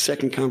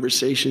 5-second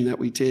conversation that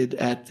we did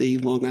at the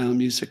Long Island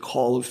Music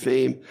Hall of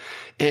Fame.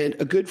 And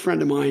a good friend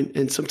of mine,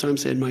 and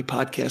sometimes I end my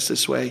podcast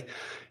this way,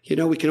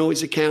 we can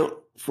always account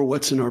for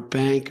what's in our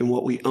bank and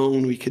what we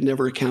own. We can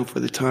never account for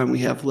the time we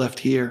have left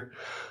here.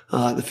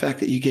 the fact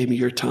that you gave me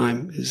your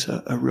time is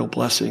a real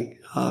blessing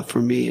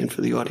for me and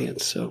for the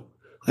audience. So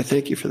I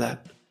thank you for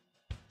that.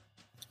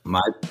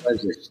 My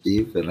pleasure,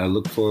 Steve, and I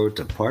look forward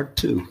to part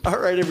 2. All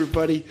right,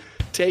 everybody,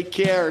 take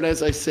care. And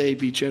as I say,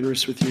 be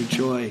generous with your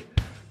joy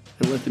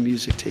and let the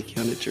music take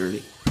you on a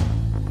journey.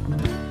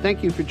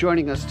 Thank you for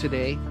joining us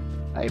today.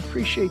 I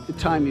appreciate the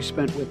time you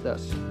spent with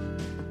us.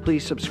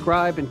 Please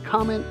subscribe and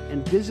comment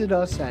and visit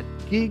us at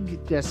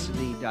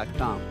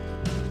gigdestiny.com.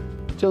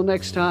 Till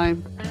next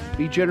time,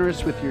 be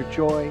generous with your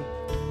joy,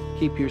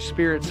 keep your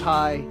spirits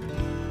high,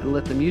 and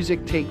let the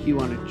music take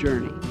you on a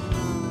journey.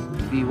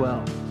 Be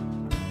well.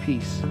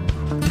 Peace.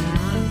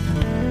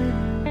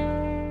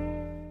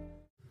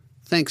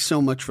 Thanks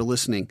so much for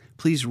listening.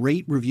 Please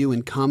rate, review,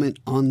 and comment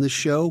on the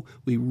show.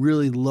 We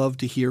really love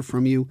to hear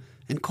from you.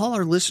 And call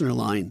our listener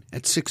line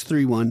at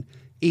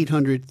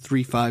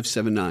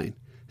 631-800-3579.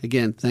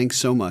 Again, thanks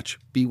so much.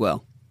 Be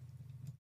well.